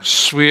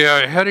bearings. We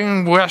are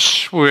heading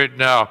westward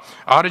now,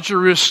 out of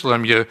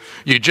Jerusalem. You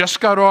just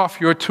got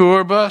off your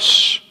tour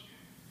bus.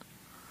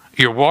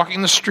 You're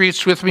walking the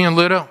streets with me in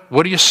Lydda.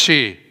 What do you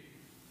see?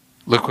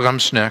 Look what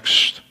comes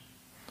next.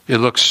 It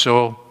looks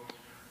so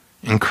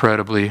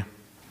incredibly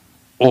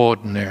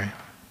ordinary,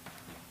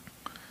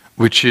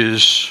 which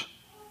is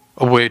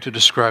a way to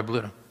describe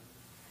Lydda.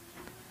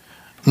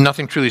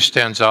 Nothing truly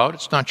stands out.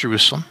 It's not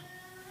Jerusalem.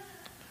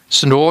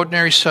 It's an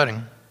ordinary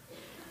setting.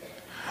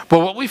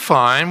 But what we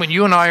find when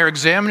you and I are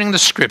examining the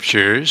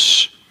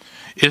scriptures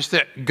is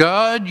that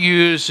God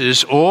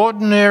uses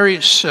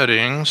ordinary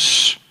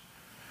settings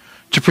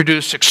to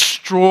produce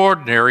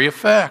extraordinary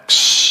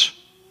effects.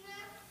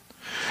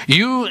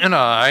 You and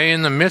I,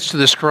 in the midst of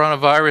this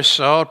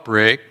coronavirus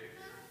outbreak,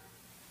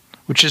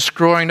 which is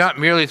growing not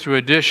merely through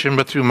addition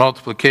but through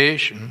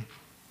multiplication,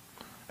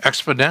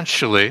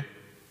 exponentially,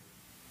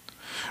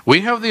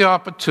 we have the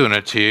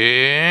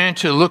opportunity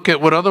to look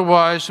at what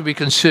otherwise would be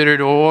considered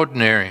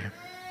ordinary.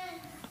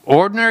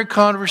 Ordinary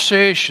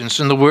conversations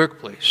in the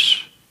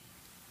workplace.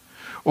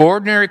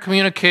 Ordinary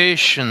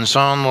communications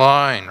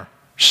online,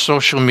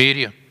 social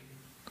media.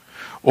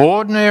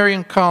 Ordinary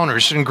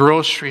encounters in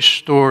grocery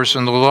stores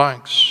and the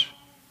likes.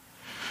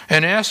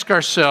 And ask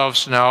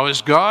ourselves now,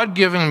 is God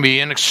giving me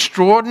an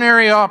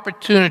extraordinary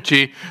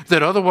opportunity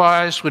that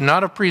otherwise would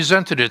not have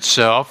presented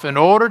itself in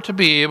order to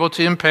be able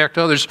to impact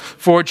others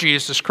for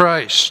Jesus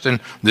Christ?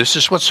 And this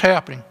is what's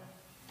happening.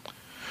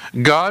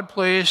 God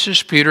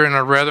places Peter in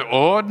a rather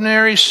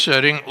ordinary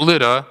setting,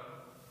 Lydda,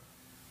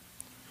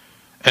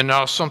 and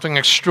now something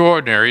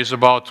extraordinary is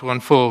about to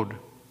unfold.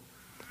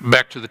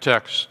 Back to the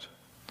text.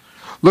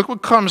 Look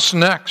what comes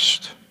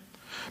next.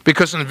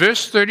 Because in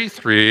verse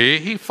 33,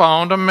 he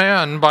found a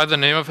man by the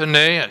name of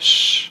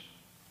Aeneas.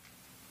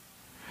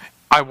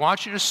 I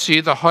want you to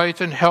see the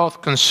heightened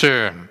health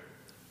concern.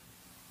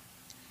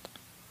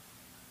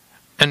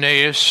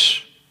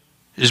 Aeneas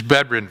is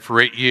bedridden for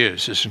 8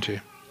 years, isn't he?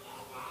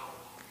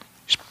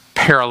 He's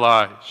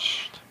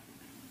paralyzed,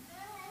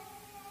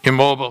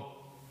 immobile.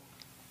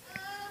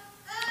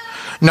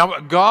 Now,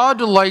 what God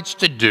delights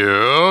to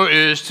do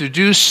is to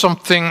do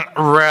something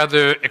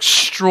rather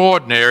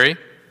extraordinary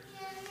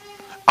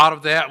out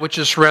of that which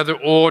is rather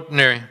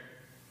ordinary.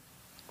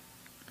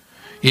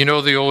 You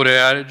know the old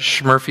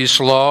adage, Murphy's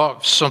Law,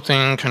 if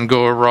something can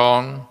go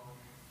wrong,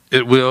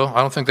 it will.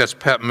 I don't think that's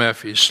Pat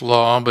Murphy's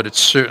law, but it's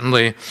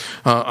certainly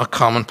a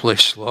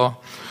commonplace law.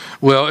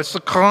 Well, it's the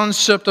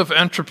concept of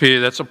entropy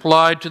that's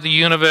applied to the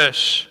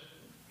universe.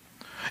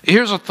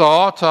 Here's a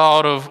thought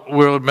out of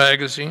World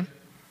Magazine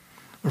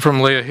from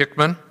Leah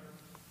Hickman.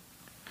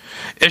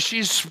 As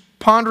she's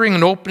pondering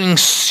an opening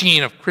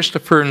scene of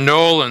Christopher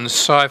Nolan's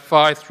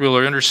sci-fi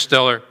thriller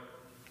Interstellar,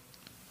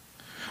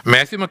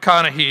 Matthew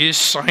McConaughey's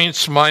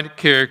science-minded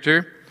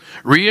character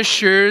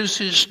reassures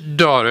his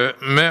daughter,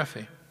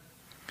 Murphy,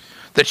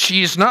 that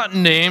she is not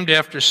named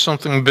after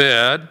something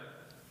bad.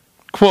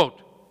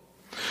 Quote,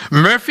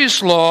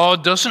 Murphy's Law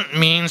doesn't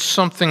mean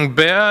something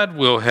bad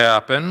will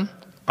happen,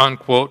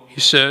 unquote,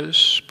 he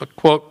says, but,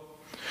 quote,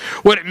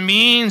 what it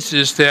means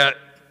is that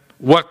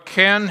what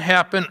can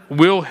happen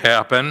will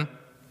happen,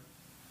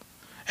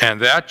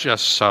 and that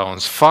just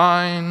sounds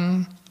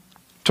fine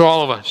to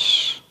all of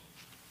us.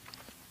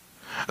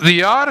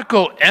 The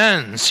article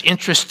ends,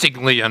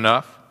 interestingly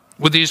enough,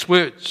 with these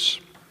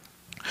words.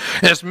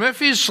 As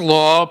Murphy's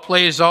Law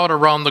plays out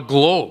around the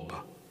globe,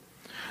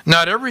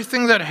 not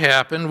everything that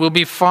happened will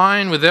be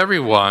fine with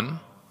everyone,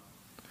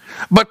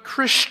 but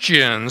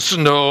Christians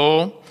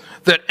know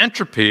that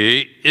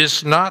entropy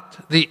is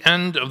not the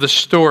end of the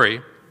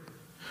story.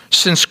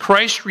 Since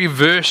Christ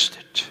reversed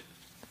it,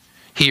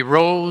 he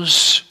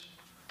rose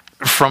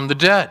from the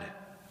dead.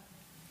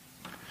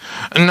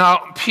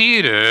 Now,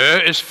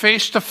 Peter is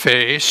face to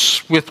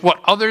face with what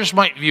others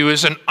might view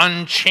as an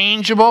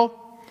unchangeable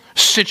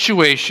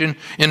situation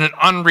in an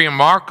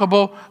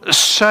unremarkable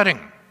setting.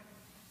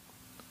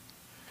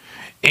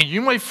 And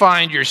you might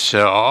find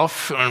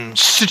yourself in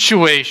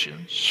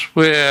situations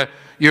where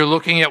you're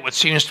looking at what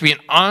seems to be an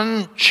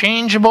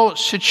unchangeable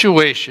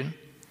situation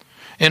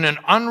in an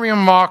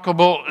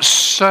unremarkable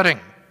setting.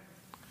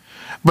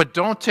 But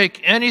don't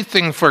take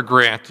anything for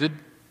granted,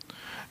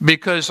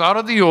 because out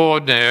of the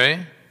ordinary,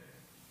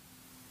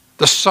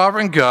 the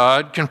sovereign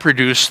God can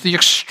produce the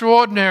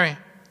extraordinary.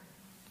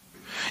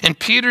 In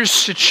Peter's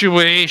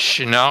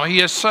situation, now he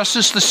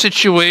assesses the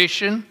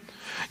situation.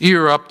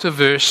 You're up to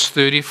verse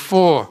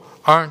 34,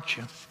 aren't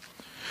you?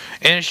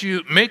 And as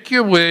you make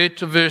your way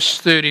to verse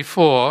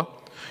 34,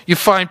 you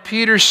find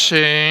Peter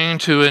saying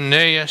to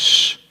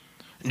Aeneas,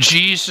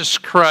 Jesus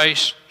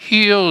Christ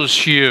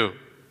heals you.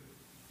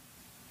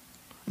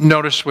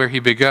 Notice where he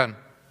began.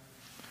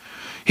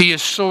 He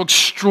is so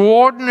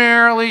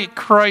extraordinarily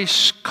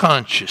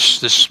Christ-conscious,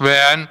 this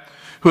man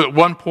who at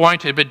one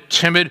point had been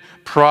timid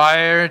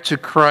prior to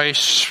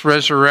Christ's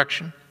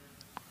resurrection.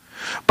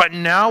 But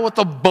now with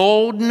the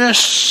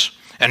boldness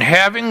and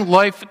having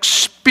life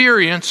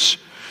experience,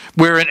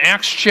 where in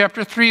Acts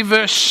chapter 3,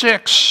 verse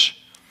 6,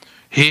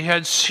 he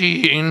had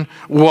seen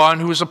one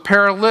who was a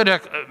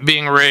paralytic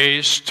being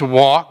raised to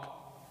walk,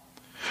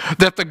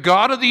 that the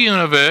God of the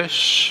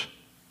universe,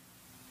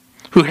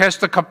 who has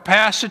the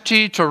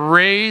capacity to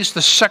raise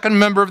the second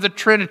member of the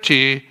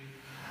Trinity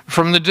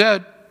from the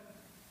dead,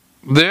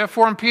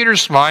 therefore in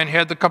Peter's mind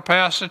had the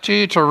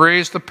capacity to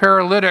raise the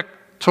paralytic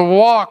to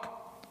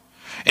walk.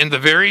 In the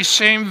very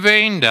same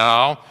vein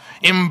now,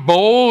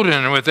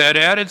 emboldened with that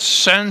added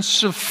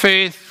sense of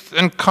faith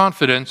and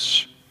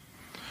confidence,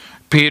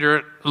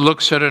 Peter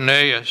looks at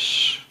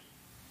Aeneas.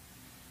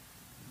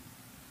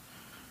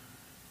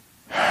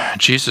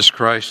 Jesus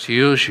Christ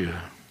heals you.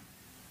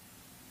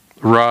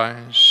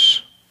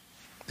 Rise,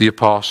 the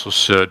apostle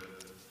said.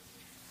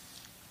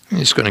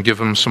 He's going to give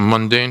him some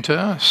mundane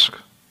task.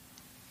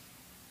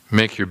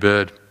 Make your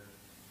bed.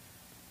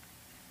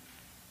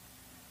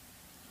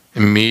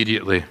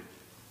 Immediately,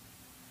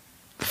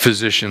 the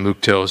physician,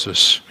 Luke tells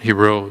us, he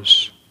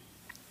rose.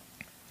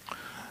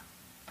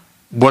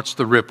 What's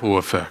the ripple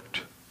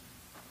effect?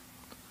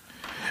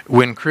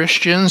 When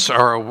Christians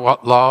are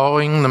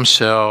allowing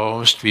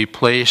themselves to be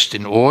placed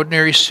in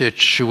ordinary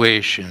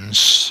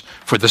situations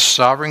for the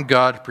sovereign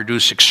God to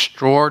produce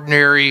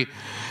extraordinary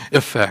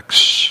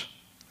effects,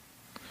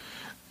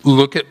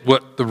 look at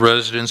what the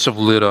residents of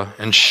Lydda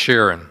and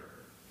Sharon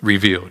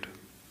revealed.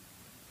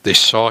 They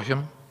saw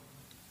him.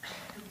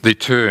 They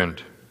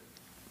turned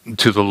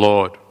to the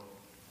Lord.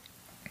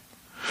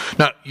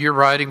 Now, you're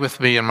riding with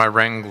me in my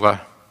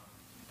Wrangler.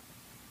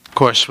 Of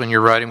course, when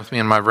you're riding with me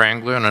in my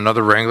Wrangler and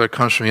another Wrangler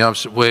comes from the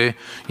opposite way,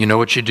 you know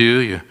what you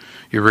do?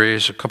 You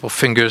raise a couple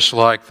fingers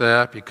like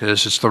that,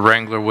 because it's the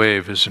Wrangler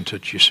wave, isn't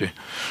it, you see?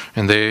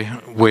 And they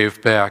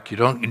wave back. You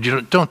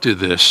don't do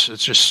this.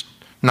 It's just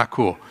not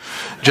cool.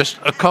 Just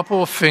a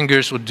couple of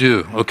fingers will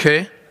do,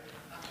 okay?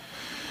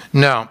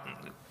 Now,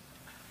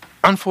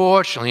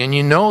 unfortunately, and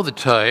you know the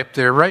type,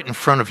 they're right in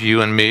front of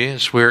you and me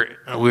as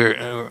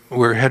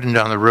we're heading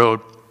down the road.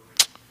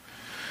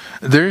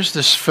 There's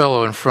this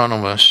fellow in front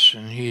of us,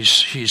 and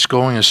he's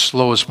going as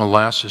slow as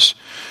molasses,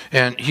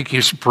 and he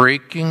keeps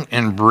braking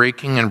and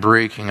braking and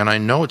braking, and I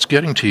know it's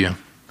getting to you.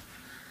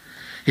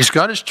 He's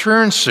got his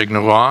turn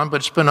signal on,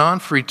 but it's been on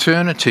for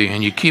eternity,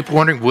 and you keep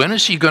wondering, when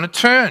is he going to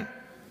turn?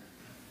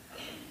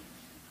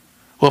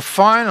 Well,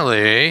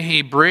 finally,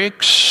 he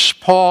brakes,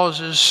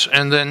 pauses,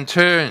 and then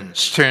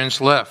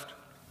turns left.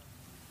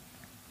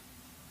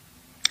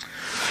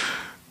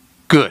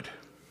 Good.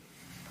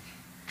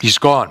 He's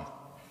gone.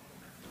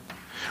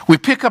 We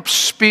pick up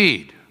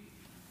speed.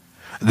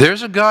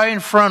 There's a guy in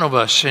front of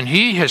us, and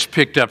he has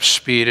picked up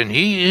speed, and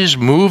he is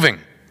moving.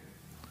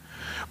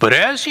 But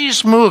as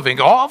he's moving,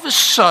 all of a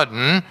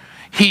sudden,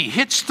 he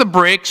hits the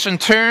brakes and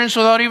turns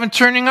without even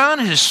turning on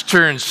his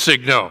turn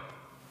signal.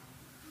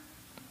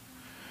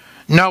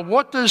 Now,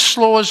 what does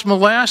slow as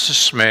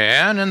molasses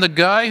man and the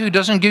guy who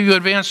doesn't give you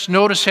advance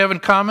notice have in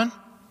common?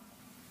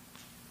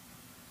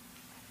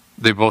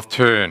 They both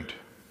turned.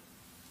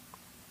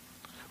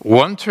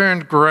 One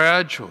turned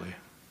gradually.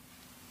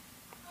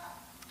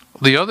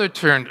 The other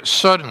turned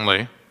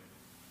suddenly.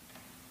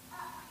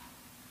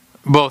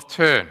 Both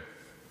turned.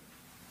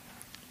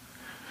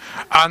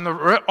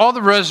 All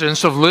the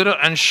residents of Lydda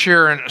and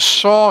Sharon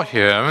saw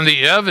him,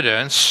 the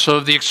evidence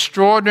of the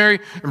extraordinary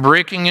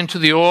breaking into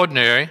the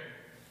ordinary,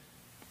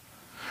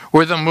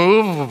 where the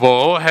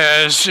movable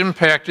has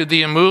impacted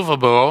the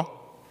immovable,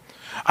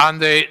 and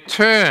they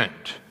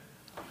turned.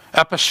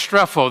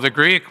 Epistrepho, the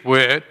Greek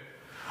word,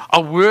 a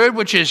word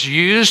which is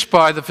used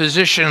by the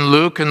physician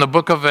Luke in the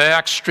book of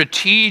Acts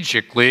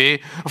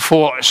strategically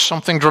for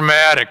something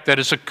dramatic that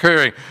is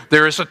occurring.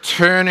 There is a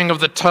turning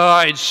of the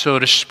tide, so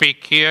to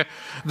speak, here.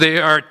 They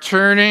are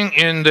turning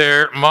in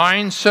their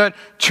mindset,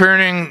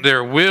 turning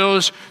their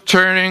wills,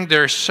 turning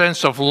their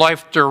sense of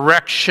life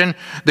direction.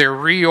 They're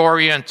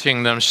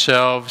reorienting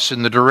themselves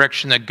in the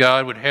direction that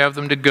God would have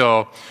them to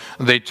go.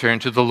 They turn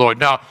to the Lord.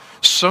 Now,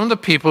 some of the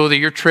people that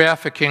you're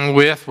trafficking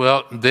with,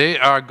 well, they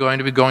are going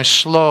to be going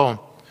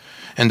slow.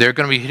 And they're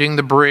going to be hitting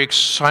the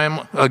brakes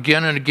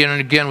again and again and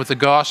again with the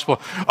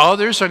gospel.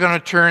 Others are going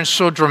to turn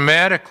so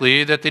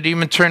dramatically that they'd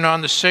even turn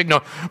on the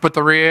signal. But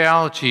the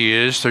reality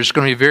is there's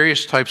going to be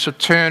various types of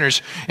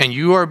turners. And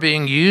you are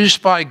being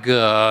used by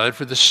God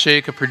for the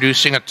sake of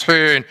producing a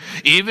turn.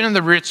 Even in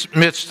the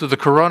midst of the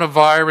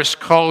coronavirus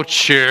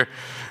culture,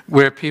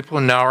 where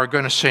people now are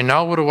going to say,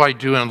 now what do I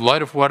do in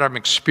light of what I'm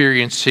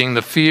experiencing,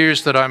 the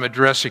fears that I'm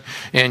addressing?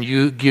 And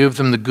you give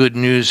them the good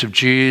news of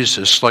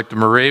Jesus like the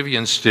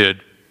Moravians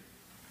did.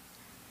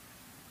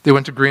 They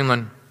went to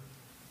Greenland,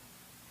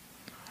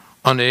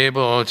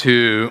 unable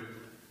to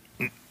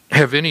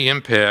have any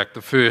impact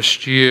the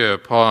first year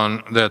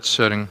upon that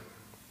setting.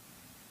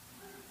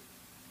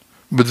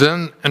 But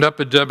then an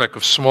epidemic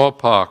of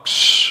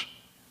smallpox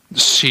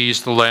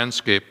seized the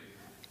landscape.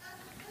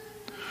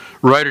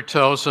 Writer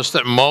tells us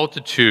that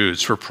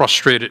multitudes were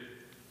prostrated.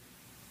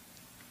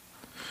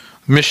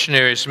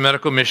 Missionaries,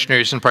 medical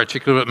missionaries in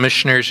particular, but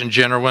missionaries in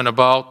general, went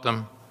about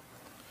them,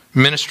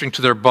 ministering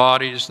to their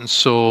bodies and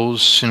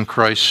souls in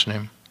Christ's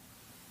name.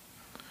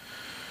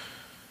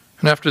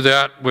 And after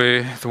that,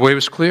 the way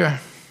was clear.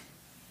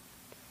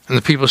 And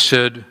the people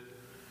said,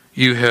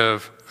 you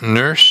have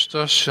nursed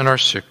us in our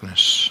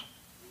sickness.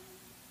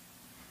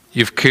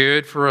 You've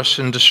cared for us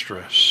in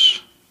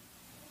distress.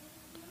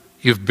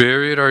 You've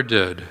buried our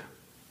dead.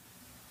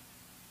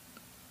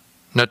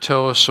 Now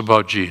tell us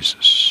about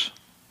Jesus.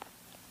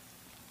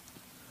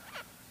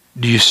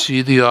 Do you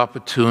see the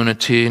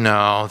opportunity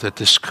now that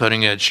this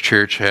cutting-edge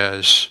church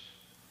has?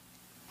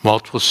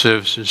 Multiple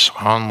services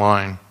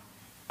online,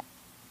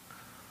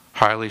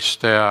 highly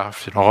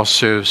staffed in all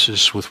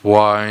services with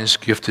wise,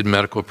 gifted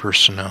medical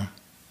personnel.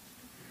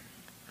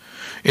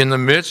 In the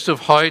midst of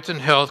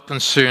heightened health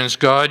concerns,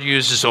 God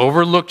uses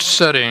overlooked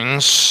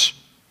settings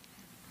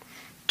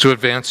to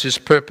advance His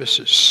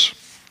purposes.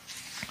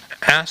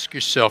 Ask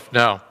yourself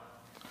now,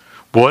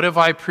 what have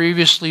I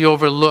previously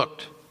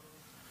overlooked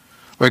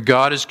where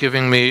God is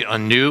giving me a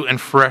new and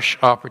fresh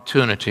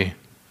opportunity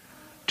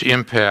to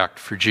impact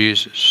for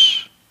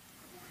Jesus?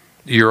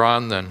 You're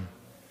on then.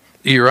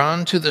 You're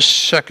on to the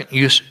second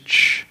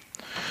usage.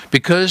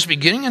 Because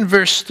beginning in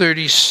verse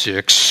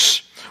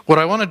 36, what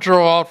I want to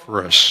draw out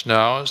for us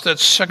now is that,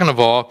 second of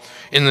all,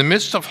 in the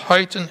midst of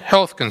heightened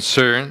health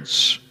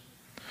concerns,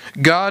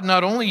 God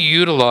not only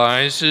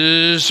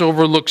utilizes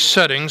overlooked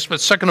settings,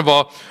 but second of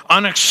all,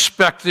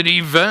 unexpected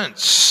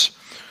events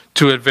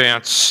to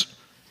advance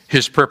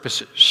His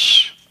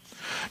purposes.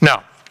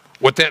 Now,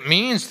 what that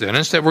means then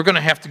is that we're going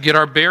to have to get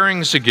our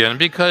bearings again,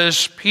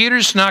 because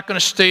Peter's not going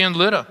to stay in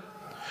Lydda.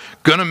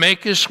 Going to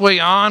make his way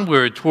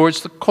onward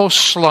towards the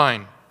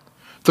coastline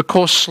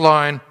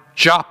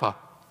Joppa.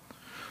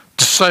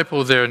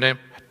 Disciple there named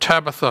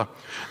Tabitha.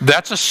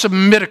 That's a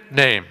Semitic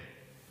name.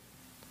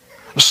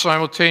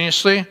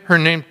 Simultaneously, her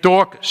name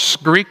Dorcas,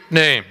 Greek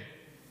name.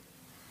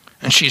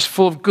 And she's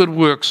full of good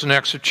works and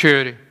acts of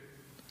charity.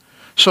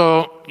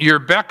 So you're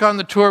back on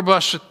the tour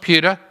bus with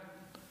Peter,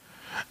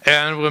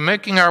 and we're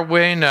making our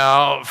way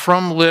now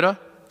from Lydda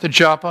to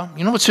Joppa.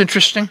 You know what's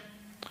interesting?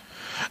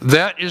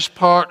 That is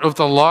part of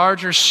the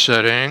larger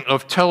setting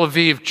of Tel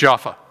Aviv,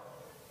 Jaffa,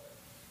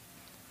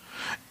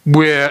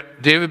 where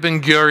David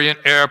Ben-Gurion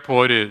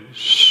Airport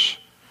is.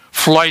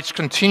 Flights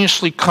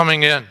continuously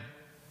coming in.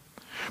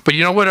 But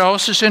you know what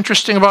else is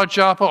interesting about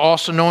Joppa,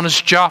 also known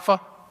as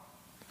Jaffa?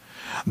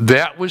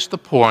 That was the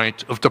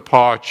point of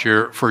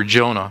departure for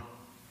Jonah,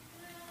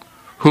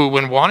 who,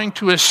 when wanting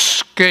to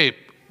escape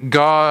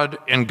God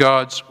and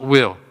God's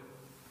will,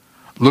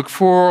 looked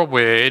for a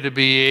way to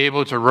be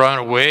able to run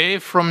away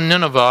from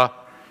Nineveh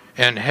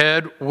and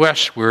head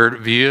westward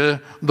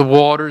via the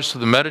waters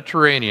of the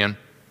Mediterranean.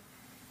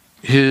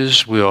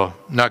 His will,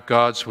 not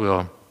God's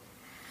will.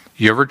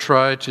 You ever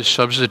tried to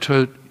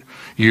substitute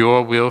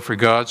your will for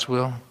God's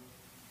will?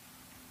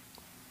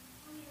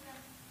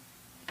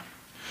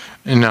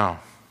 And now,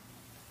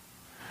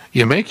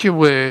 you make your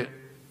way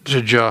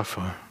to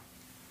Jaffa,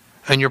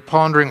 and you're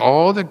pondering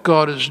all that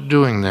God is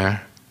doing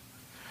there.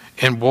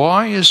 And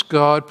why is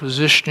God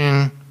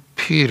positioning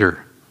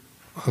Peter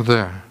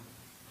there?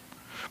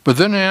 But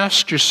then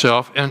ask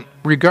yourself, and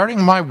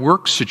regarding my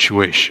work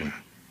situation,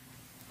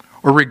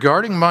 or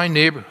regarding my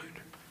neighborhood,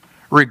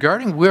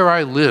 regarding where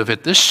I live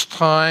at this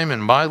time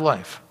in my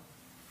life,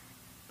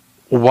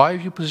 why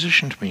have you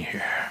positioned me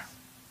here?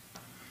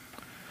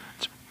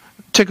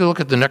 Take a look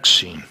at the next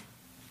scene.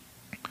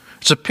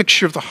 It's a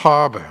picture of the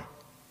harbor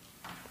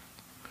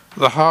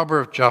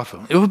of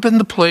Jaffa. It would have been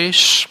the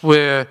place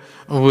where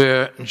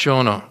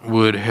Jonah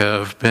would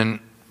have been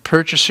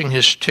purchasing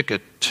his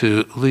ticket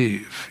to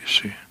leave, you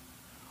see.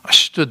 I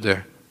stood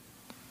there.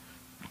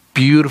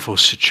 Beautiful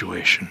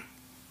situation.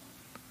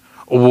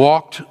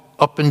 Walked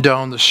up and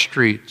down the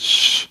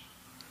streets.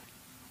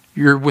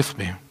 You're with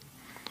me.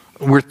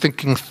 We're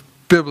thinking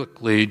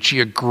biblically,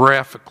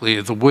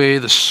 geographically, the way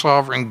the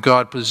sovereign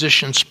God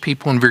positions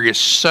people in various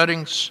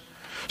settings,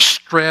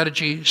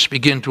 strategies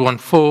begin to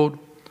unfold.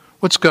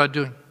 What's God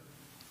doing?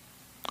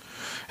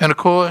 And of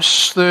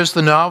course, there's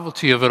the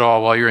novelty of it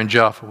all while you're in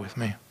Jaffa with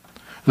me.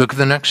 Look at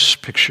the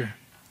next picture.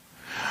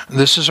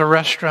 This is a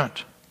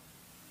restaurant.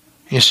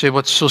 You say,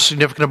 what's so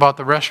significant about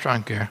the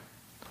restaurant, Gare?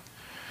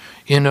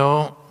 You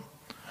know,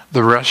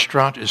 the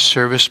restaurant is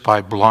serviced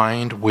by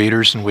blind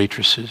waiters and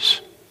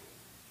waitresses.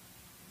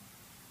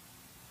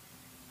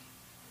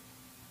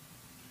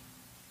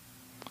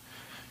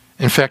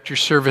 In fact, you're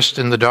serviced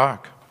in the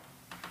dark.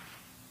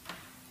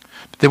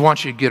 But they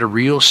want you to get a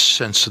real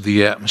sense of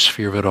the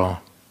atmosphere of it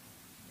all.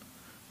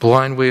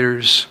 Blind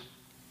waiters,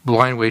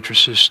 blind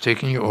waitresses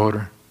taking your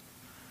order.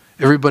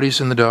 Everybody's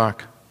in the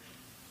dark.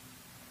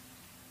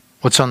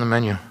 What's on the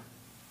menu?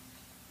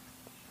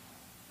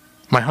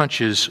 My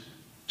hunch is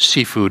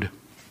seafood.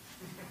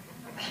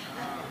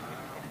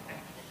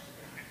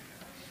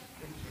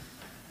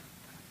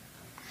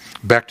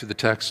 Back to the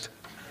text.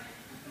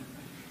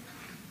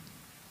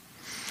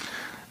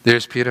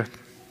 There's Peter.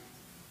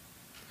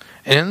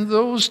 In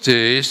those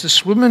days,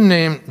 this woman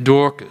named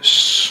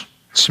Dorcas,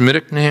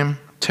 Semitic name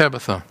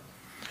Tabitha,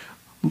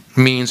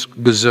 means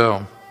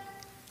gazelle.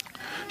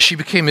 She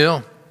became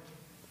ill.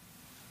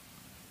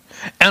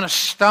 And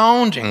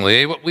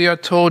astoundingly, what we are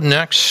told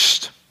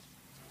next,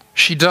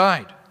 she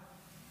died.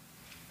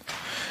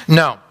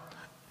 Now,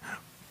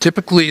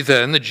 typically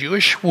then, the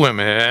Jewish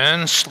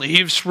women,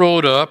 sleeves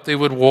rolled up, they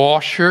would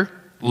wash her,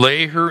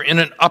 lay her in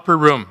an upper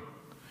room.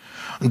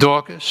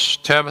 Dorcas,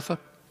 Tabitha,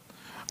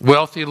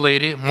 wealthy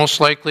lady, most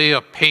likely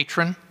a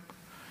patron,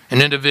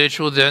 an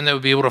individual then that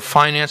would be able to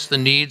finance the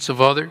needs of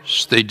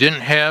others. They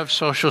didn't have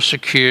Social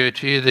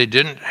Security. They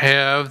didn't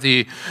have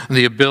the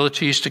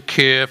abilities to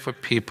care for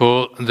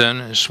people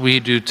then as we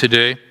do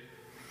today.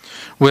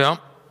 Well,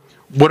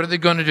 what are they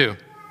going to do?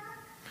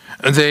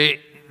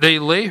 They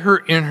lay her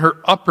in her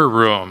upper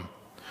room.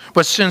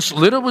 But since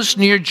Lydda was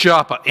near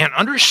Joppa, and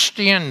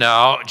understand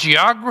now,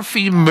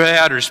 geography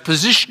matters,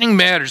 positioning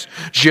matters,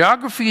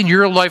 geography in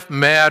your life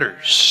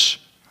matters.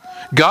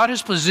 God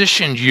has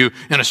positioned you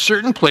in a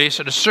certain place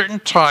at a certain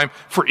time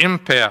for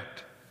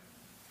impact.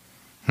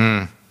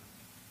 Well,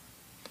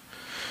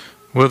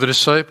 the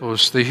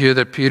disciples, they hear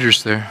that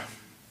Peter's there.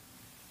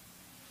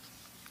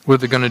 What are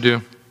they going to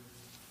do?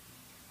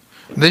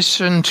 They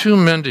send 2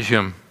 men to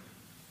him.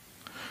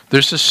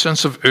 There's a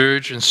sense of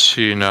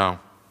urgency now.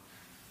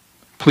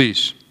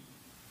 Please,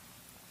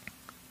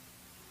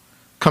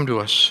 come to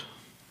us.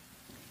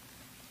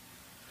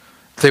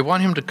 They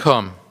want him to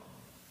come,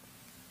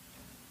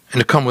 and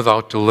to come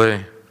without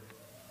delay.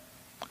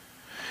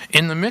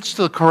 In the midst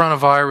of the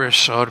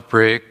coronavirus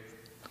outbreak,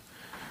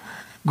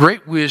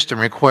 great wisdom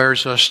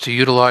requires us to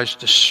utilize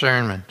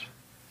discernment.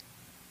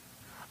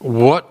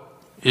 What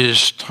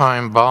is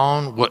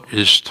time-bound? What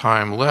is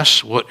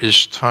timeless? What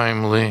is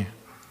timely?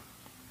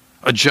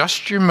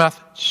 Adjust your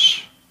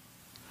methods.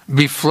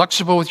 Be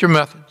flexible with your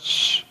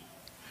methods.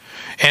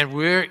 And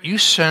where you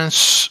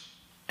sense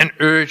an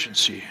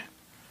urgency,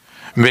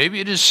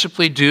 maybe it is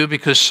simply due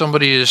because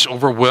somebody is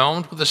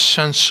overwhelmed with a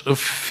sense of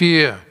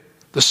fear,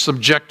 the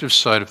subjective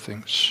side of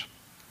things.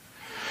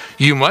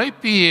 You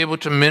might be able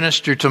to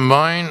minister to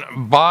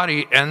mind,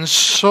 body, and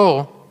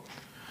soul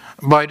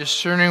by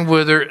discerning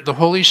whether the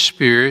Holy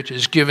Spirit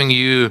is giving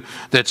you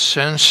that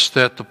sense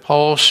that the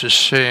pulse is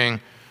saying,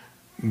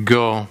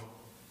 go.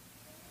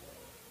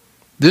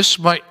 This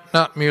might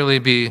not merely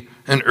be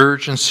an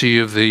urgency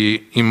of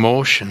the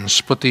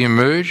emotions, but the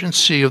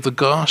emergency of the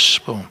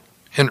gospel.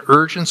 and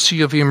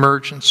urgency of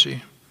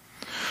emergency.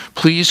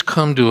 Please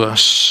come to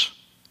us.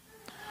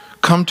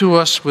 Come to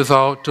us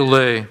without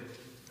delay.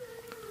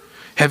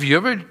 Have you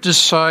ever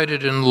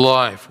decided in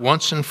life,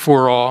 once and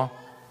for all,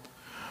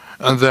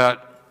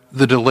 that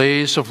the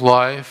delays of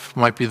life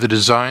might be the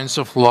designs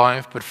of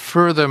life, but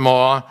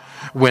furthermore,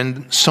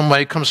 when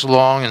somebody comes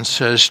along and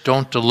says,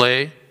 don't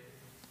delay,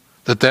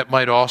 that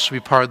might also be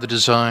part of the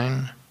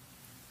design?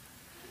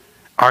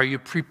 Are you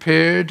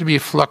prepared to be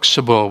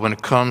flexible when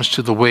it comes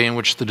to the way in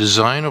which the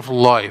design of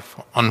life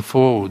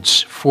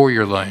unfolds for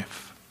your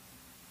life?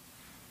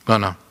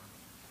 No.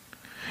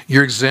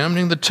 You're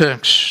examining the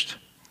text.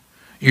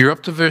 You're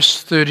up to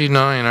verse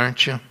 39,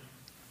 aren't you?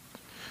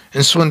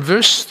 And so in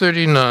verse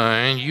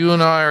 39, you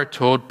and I are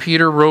told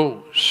Peter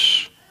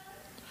rose,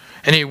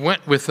 and he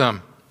went with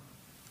them.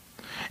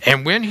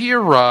 And when he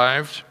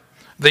arrived,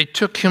 they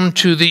took him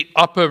to the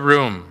upper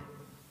room.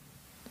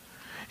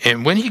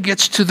 And when he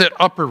gets to that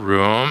upper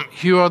room,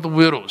 here are the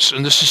widows.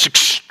 And this is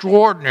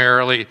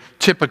extraordinarily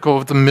typical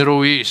of the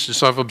Middle East,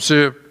 as I've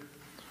observed.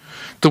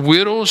 The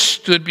widows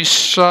stood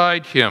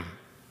beside him.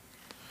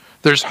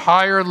 There's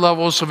higher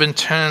levels of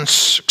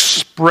intense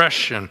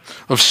expression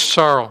of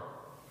sorrow.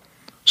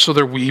 So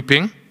they're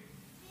weeping.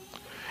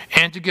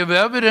 And to give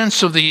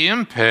evidence of the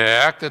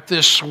impact that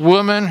this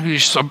woman,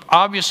 who's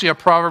obviously a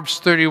Proverbs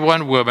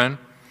 31 woman,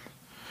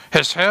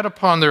 has had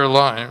upon their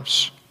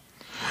lives,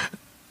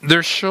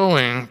 they're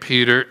showing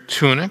Peter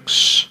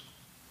tunics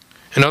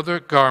and other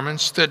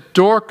garments that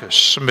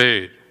Dorcas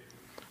made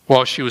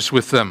while she was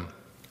with them.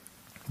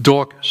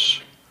 Dorcas.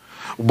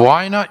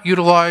 Why not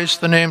utilize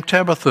the name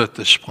Tabitha at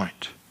this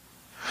point?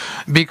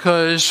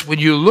 Because when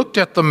you looked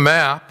at the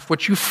map,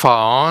 what you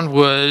found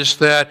was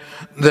that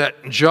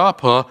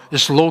Joppa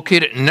is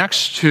located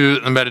next to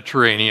the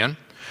Mediterranean.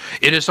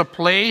 It is a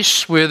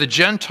place where the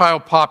Gentile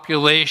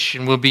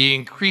population will be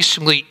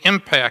increasingly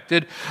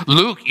impacted.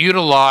 Luke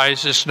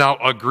utilizes now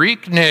a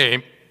Greek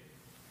name.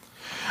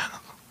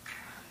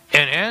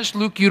 And as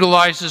Luke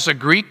utilizes a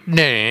Greek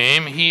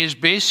name, he is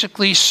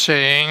basically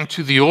saying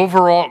to the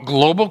overall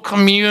global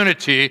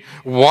community,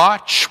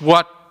 watch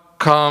what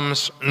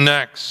comes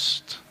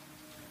next.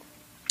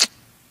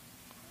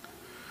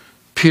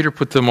 Peter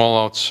put them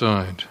all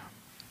outside.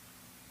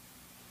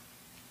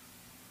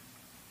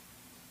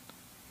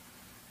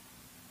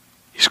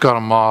 He's got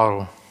a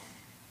model.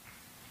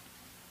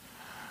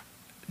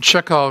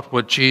 Check out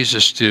what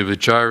Jesus did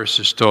with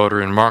Jairus'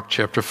 daughter in Mark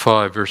chapter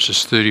 5,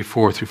 verses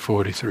 34 through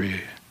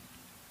 43.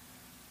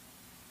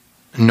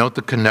 And note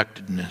the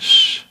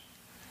connectedness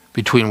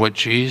between what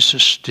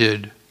Jesus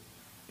did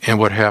and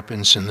what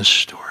happens in this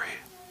story.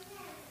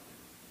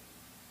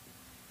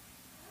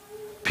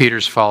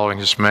 Peter's following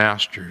his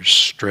master's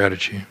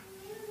strategy.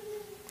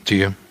 Do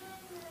you?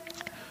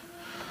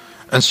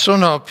 And so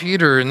now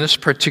Peter, in this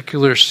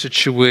particular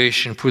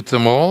situation, put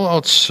them all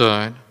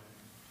outside.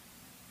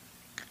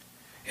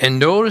 And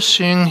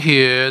noticing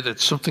here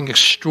that something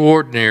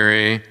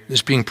extraordinary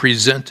is being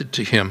presented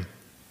to him.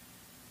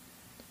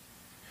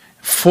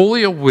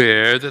 Fully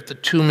aware that the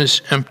tomb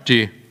is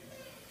empty,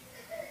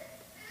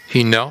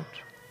 he knelt,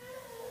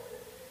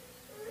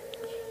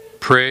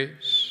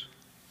 prays,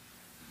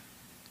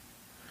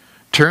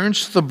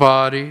 turns to the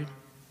body,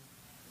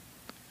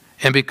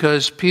 and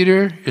because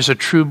Peter is a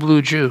true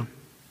blue Jew,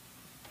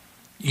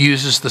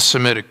 uses the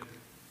Semitic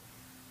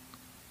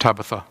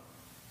Tabitha.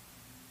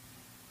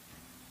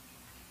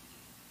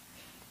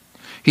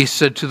 He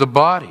said to the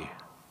body,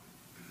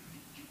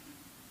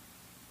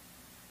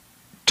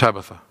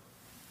 Tabitha.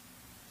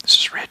 This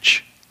is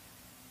rich.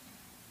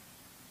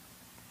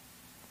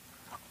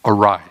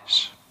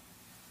 Arise.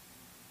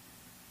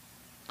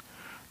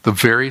 The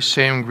very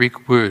same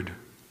Greek word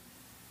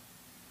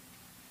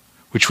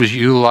which was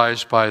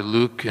utilized by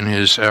Luke in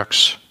his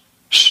Acts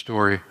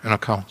story and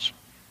accounts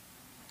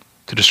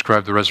to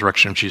describe the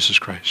resurrection of Jesus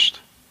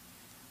Christ,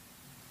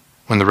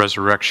 when the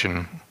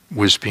resurrection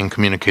was being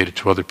communicated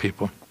to other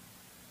people.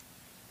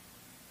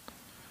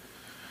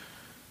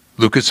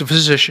 Luke is a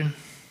physician,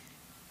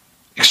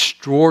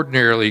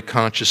 extraordinarily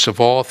conscious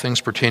of all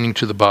things pertaining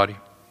to the body,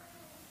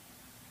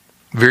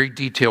 very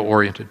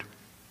detail-oriented.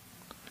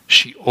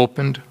 She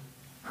opened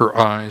her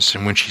eyes,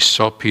 and when she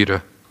saw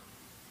Peter,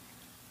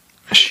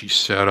 she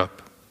sat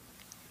up.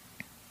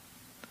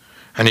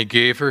 And he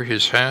gave her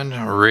his hand,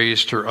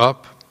 raised her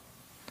up,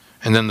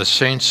 and then the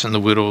saints and the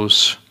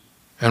widows,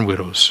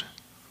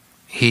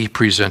 he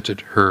presented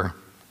her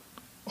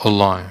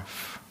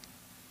alive.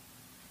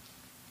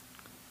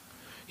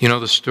 You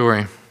know the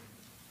story.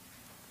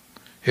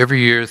 Every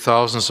year,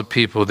 thousands of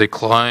people, they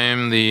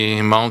climb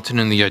the mountain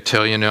in the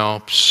Italian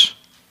Alps.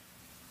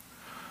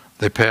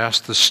 They pass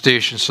the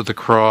stations of the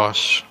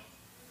cross.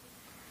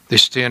 They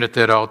stand at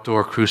that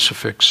outdoor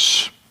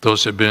crucifix.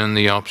 Those that have been in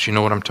the Alps, you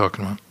know what I'm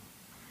talking about.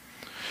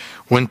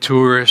 When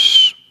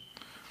tourists,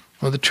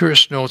 the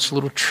tourists know it's a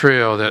little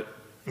trail that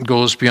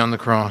goes beyond the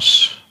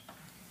cross.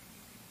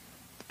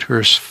 The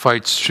tourist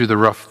fights through the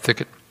rough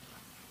thicket.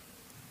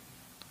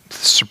 To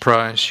the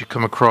surprise, you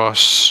come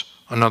across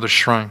another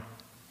shrine.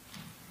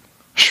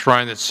 A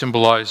shrine that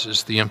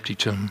symbolizes the empty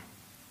tomb.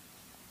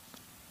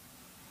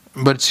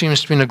 but it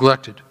seems to be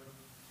neglected.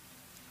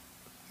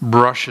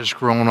 Brush has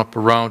grown up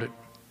around it.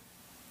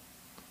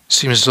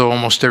 Seems as though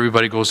almost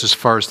everybody goes as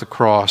far as the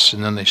cross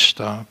and then they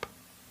stop.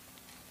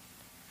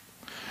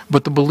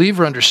 But the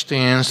believer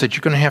understands that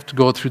you're going to have to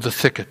go through the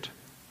thicket.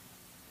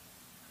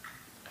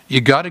 You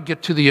got to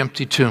get to the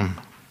empty tomb.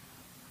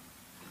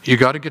 You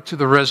got to get to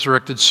the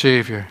resurrected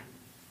Savior.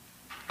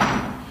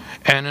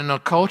 And in a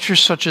culture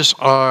such as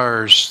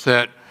ours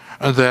that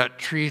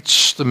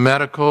treats the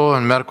medical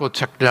and medical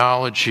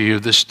technology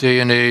of this day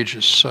and age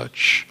as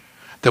such,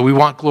 that we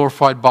want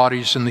glorified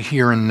bodies in the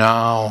here and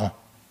now,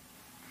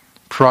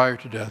 prior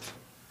to death,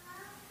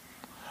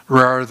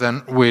 rather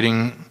than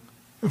waiting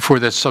for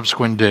that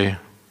subsequent day,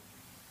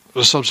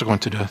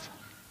 subsequent to death.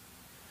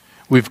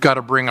 We've got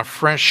to bring a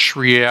fresh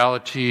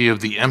reality of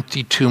the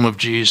empty tomb of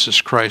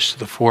Jesus Christ to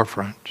the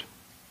forefront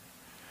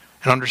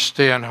and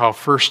understand how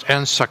first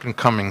and second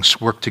comings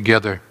work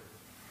together,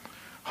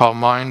 how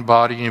mind,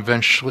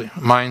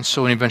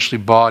 soul, and eventually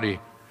body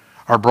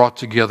are brought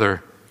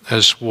together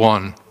as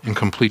one in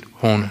complete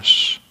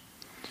wholeness.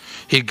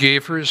 He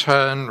gave her his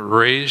hand,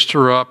 raised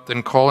her up,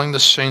 then calling the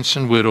saints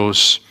and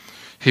widows,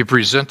 he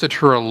presented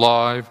her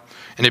alive,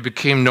 and it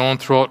became known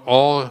throughout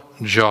all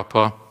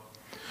Joppa,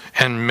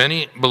 and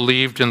many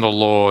believed in the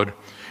Lord.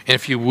 And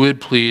if you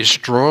would please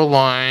draw a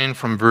line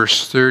from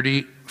verse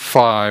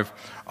 35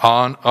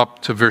 on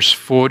up to verse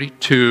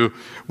 42,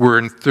 where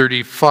in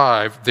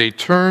 35 they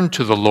turned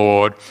to the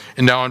Lord,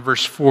 and now in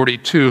verse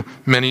 42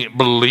 many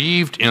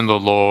believed in the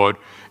Lord.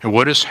 And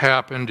what has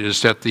happened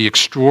is that the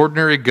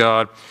extraordinary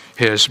God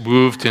has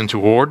moved into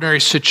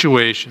ordinary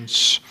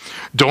situations.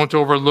 Don't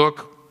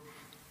overlook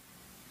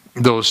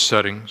those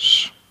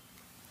settings.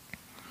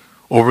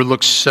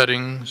 Overlook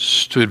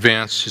settings to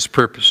advance his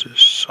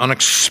purposes,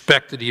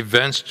 unexpected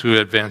events to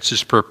advance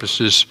his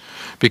purposes,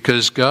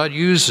 because God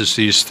uses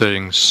these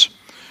things.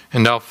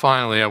 And now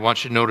finally, I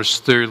want you to notice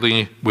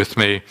thirdly with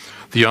me,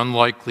 the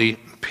unlikely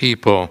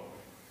people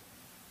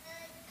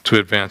to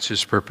advance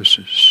his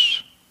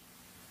purposes.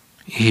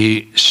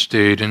 He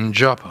stayed in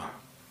Joppa.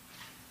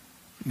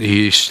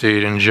 He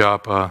stayed in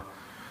Joppa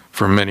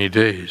for many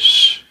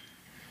days.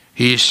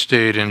 He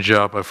stayed in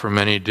Joppa for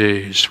many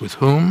days. With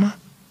whom?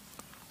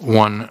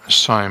 One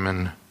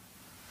Simon,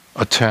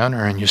 a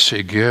tanner. And you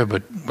say, yeah,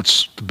 but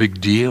what's the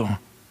big deal?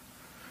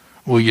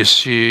 Well, you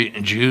see,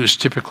 Jews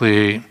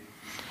typically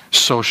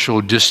social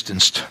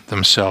distanced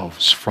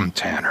themselves from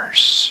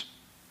tanners.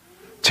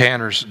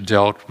 Tanners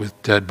dealt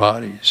with dead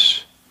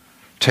bodies.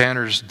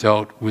 Tanners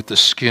dealt with the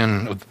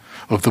skin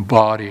of the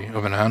body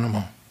of an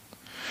animal.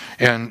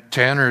 And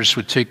tanners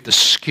would take the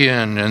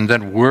skin and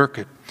then work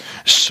it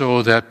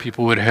so that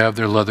people would have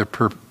their leather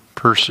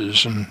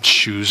purses and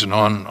shoes and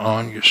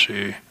on, you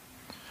see.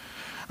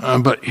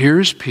 But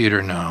here's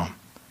Peter now.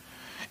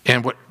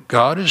 And what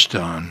God has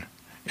done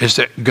is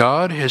that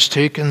God has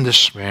taken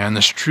this man,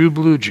 this true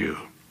blue Jew,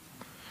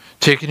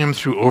 taken him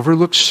through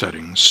overlooked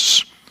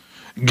settings,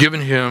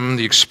 given him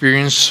the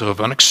experience of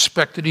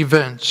unexpected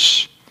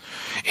events,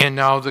 and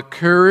now the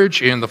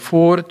courage and the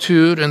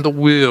fortitude and the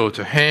will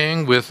to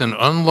hang with an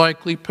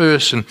unlikely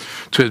person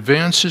to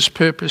advance his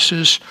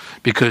purposes,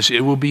 because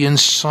it will be in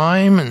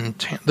Simon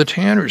the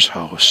tanner's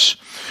house,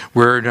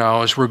 where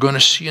now, as we're going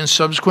to see in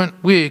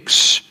subsequent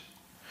weeks,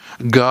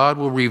 God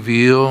will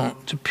reveal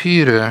to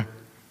Peter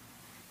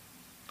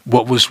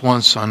what was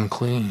once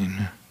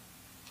unclean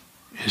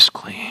is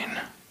clean,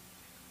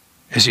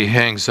 as he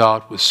hangs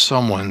out with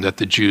someone that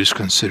the Jews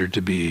considered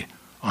to be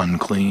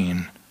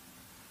unclean.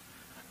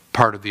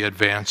 Part of the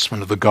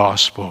advancement of the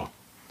gospel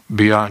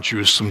beyond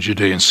Jerusalem,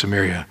 Judea, and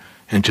Samaria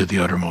into the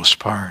uttermost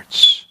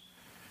parts.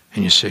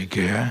 And you say,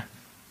 yeah,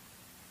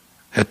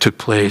 that took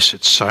place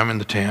at Simon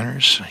the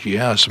Tanner's?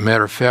 Yeah, as a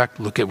matter of fact,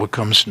 look at what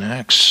comes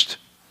next.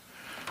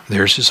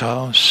 There's his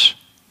house.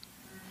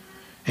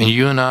 And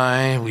you and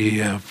I, we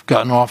have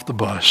gotten off the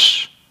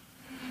bus.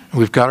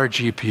 We've got our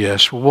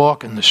GPS. We're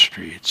walking the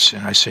streets.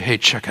 And I say, hey,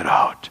 check it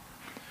out.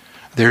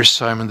 There's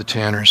Simon the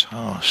Tanner's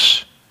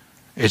house.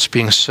 It's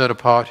being set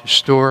apart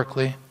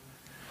historically.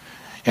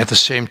 At the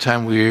same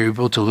time, we're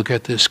able to look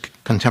at this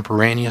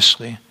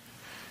contemporaneously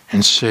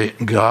and say,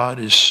 God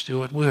is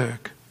still at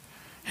work.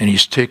 And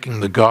he's taking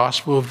the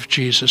gospel of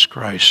Jesus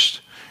Christ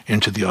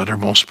into the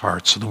uttermost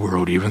parts of the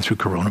world, even through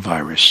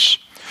coronavirus.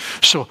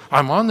 So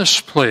I'm on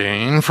this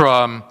plane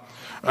from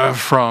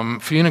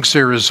Phoenix,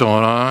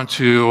 Arizona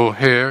to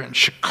O'Hare in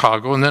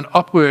Chicago, and then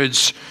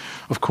upwards,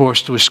 of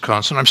course, to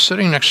Wisconsin. I'm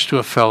sitting next to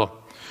a fellow.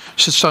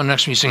 Sits down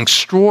next to me. He's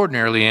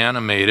extraordinarily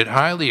animated,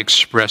 highly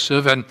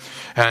expressive, and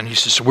he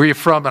says, where are you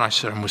from? And I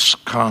said, I'm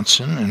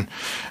Wisconsin.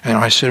 And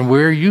I said,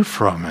 where are you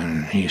from?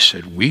 And he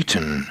said,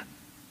 Wheaton,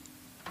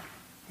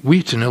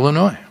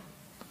 Illinois.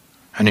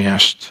 And he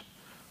asked,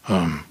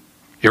 you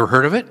ever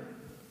heard of it?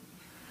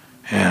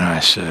 And I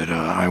said,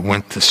 I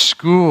went to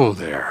school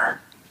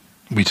there,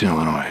 Wheaton,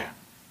 Illinois.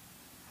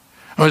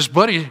 And his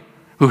buddy,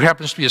 who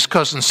happens to be his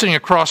cousin, sitting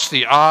across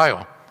the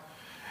aisle,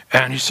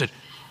 and he said,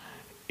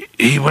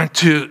 he went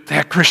to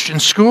that Christian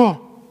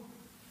school.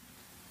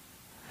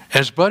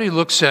 His buddy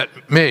looks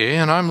at me,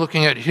 and I'm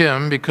looking at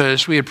him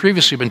because we had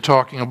previously been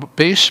talking about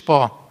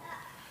baseball.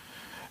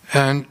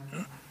 And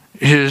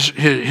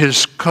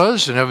his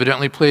cousin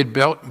evidently played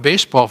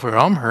baseball for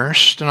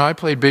Elmhurst, and I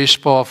played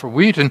baseball for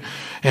Wheaton.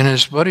 And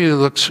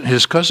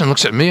his cousin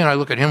looks at me, and I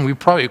look at him. We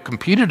probably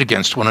competed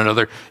against one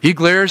another. He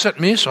glares at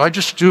me, so I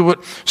just do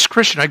what's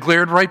Christian. I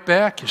glared right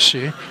back, you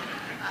see.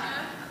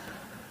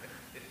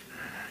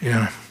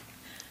 Yeah.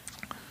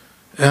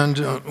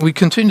 And we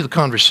continued the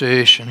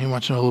conversation. He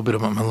wants to know a little bit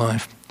about my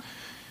life.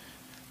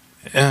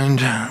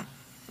 And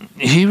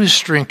he was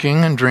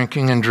drinking and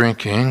drinking and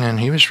drinking, and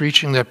he was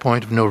reaching that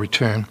point of no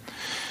return.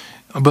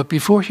 But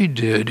before he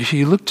did,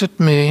 he looked at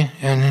me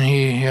and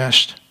he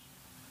asked,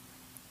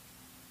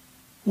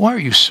 "Why are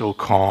you so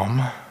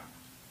calm?"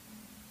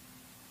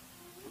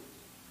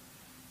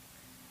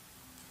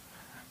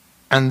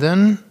 And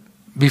then,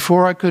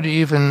 before I could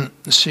even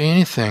say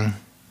anything,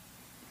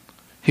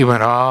 he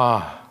went,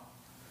 "Ah,"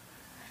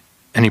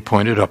 and he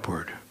pointed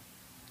upward.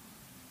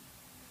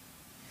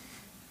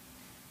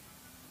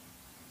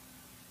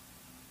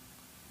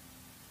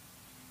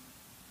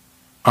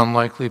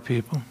 Unlikely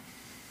people,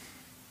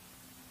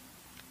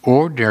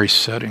 ordinary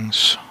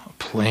settings,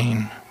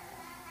 plain,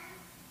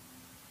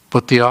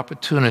 but the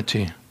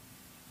opportunity,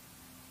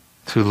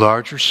 through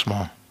large or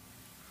small,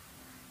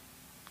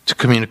 to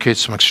communicate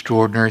some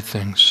extraordinary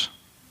things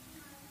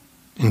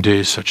in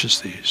days such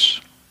as these.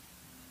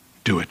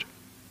 Do it.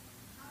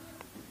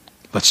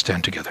 Let's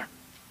stand together.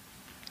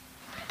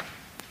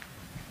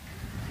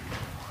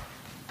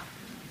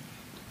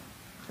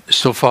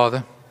 So,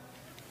 Father,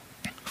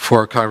 for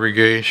our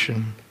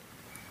congregation,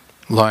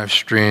 live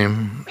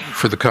stream,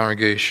 for the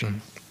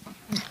congregation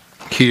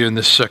here in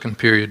this second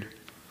period,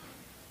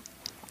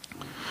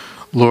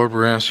 Lord,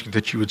 we're asking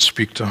that you would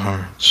speak to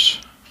hearts.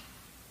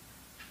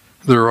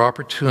 There are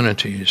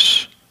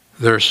opportunities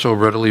that are so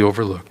readily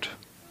overlooked.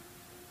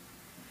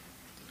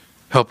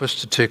 Help us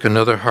to take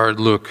another hard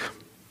look.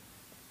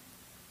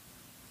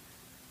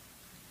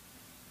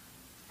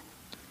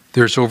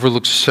 There's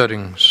overlooked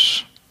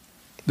settings.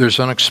 There's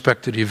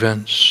unexpected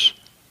events.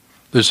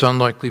 There's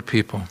unlikely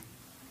people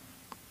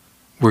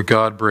where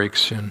God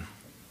breaks in.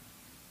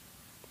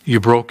 You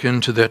broke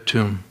into that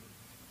tomb,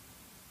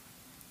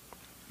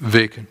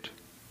 vacant.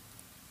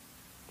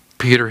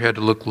 Peter had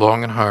to look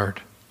long and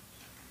hard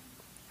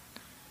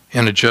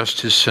and adjust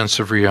his sense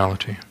of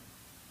reality,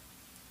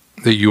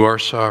 that you are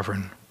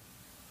sovereign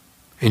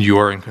and you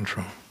are in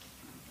control.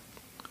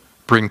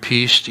 Bring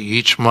peace to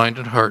each mind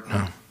and heart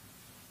now.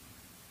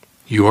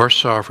 You are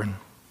sovereign.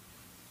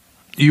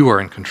 You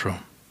are in control.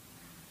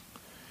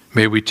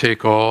 May we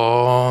take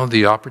all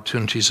the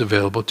opportunities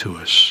available to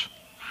us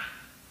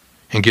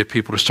and get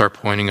people to start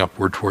pointing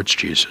upward towards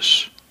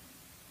Jesus.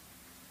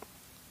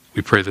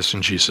 We pray this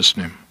in Jesus'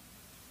 name.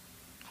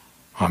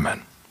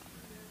 Amen.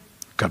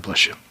 God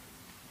bless you.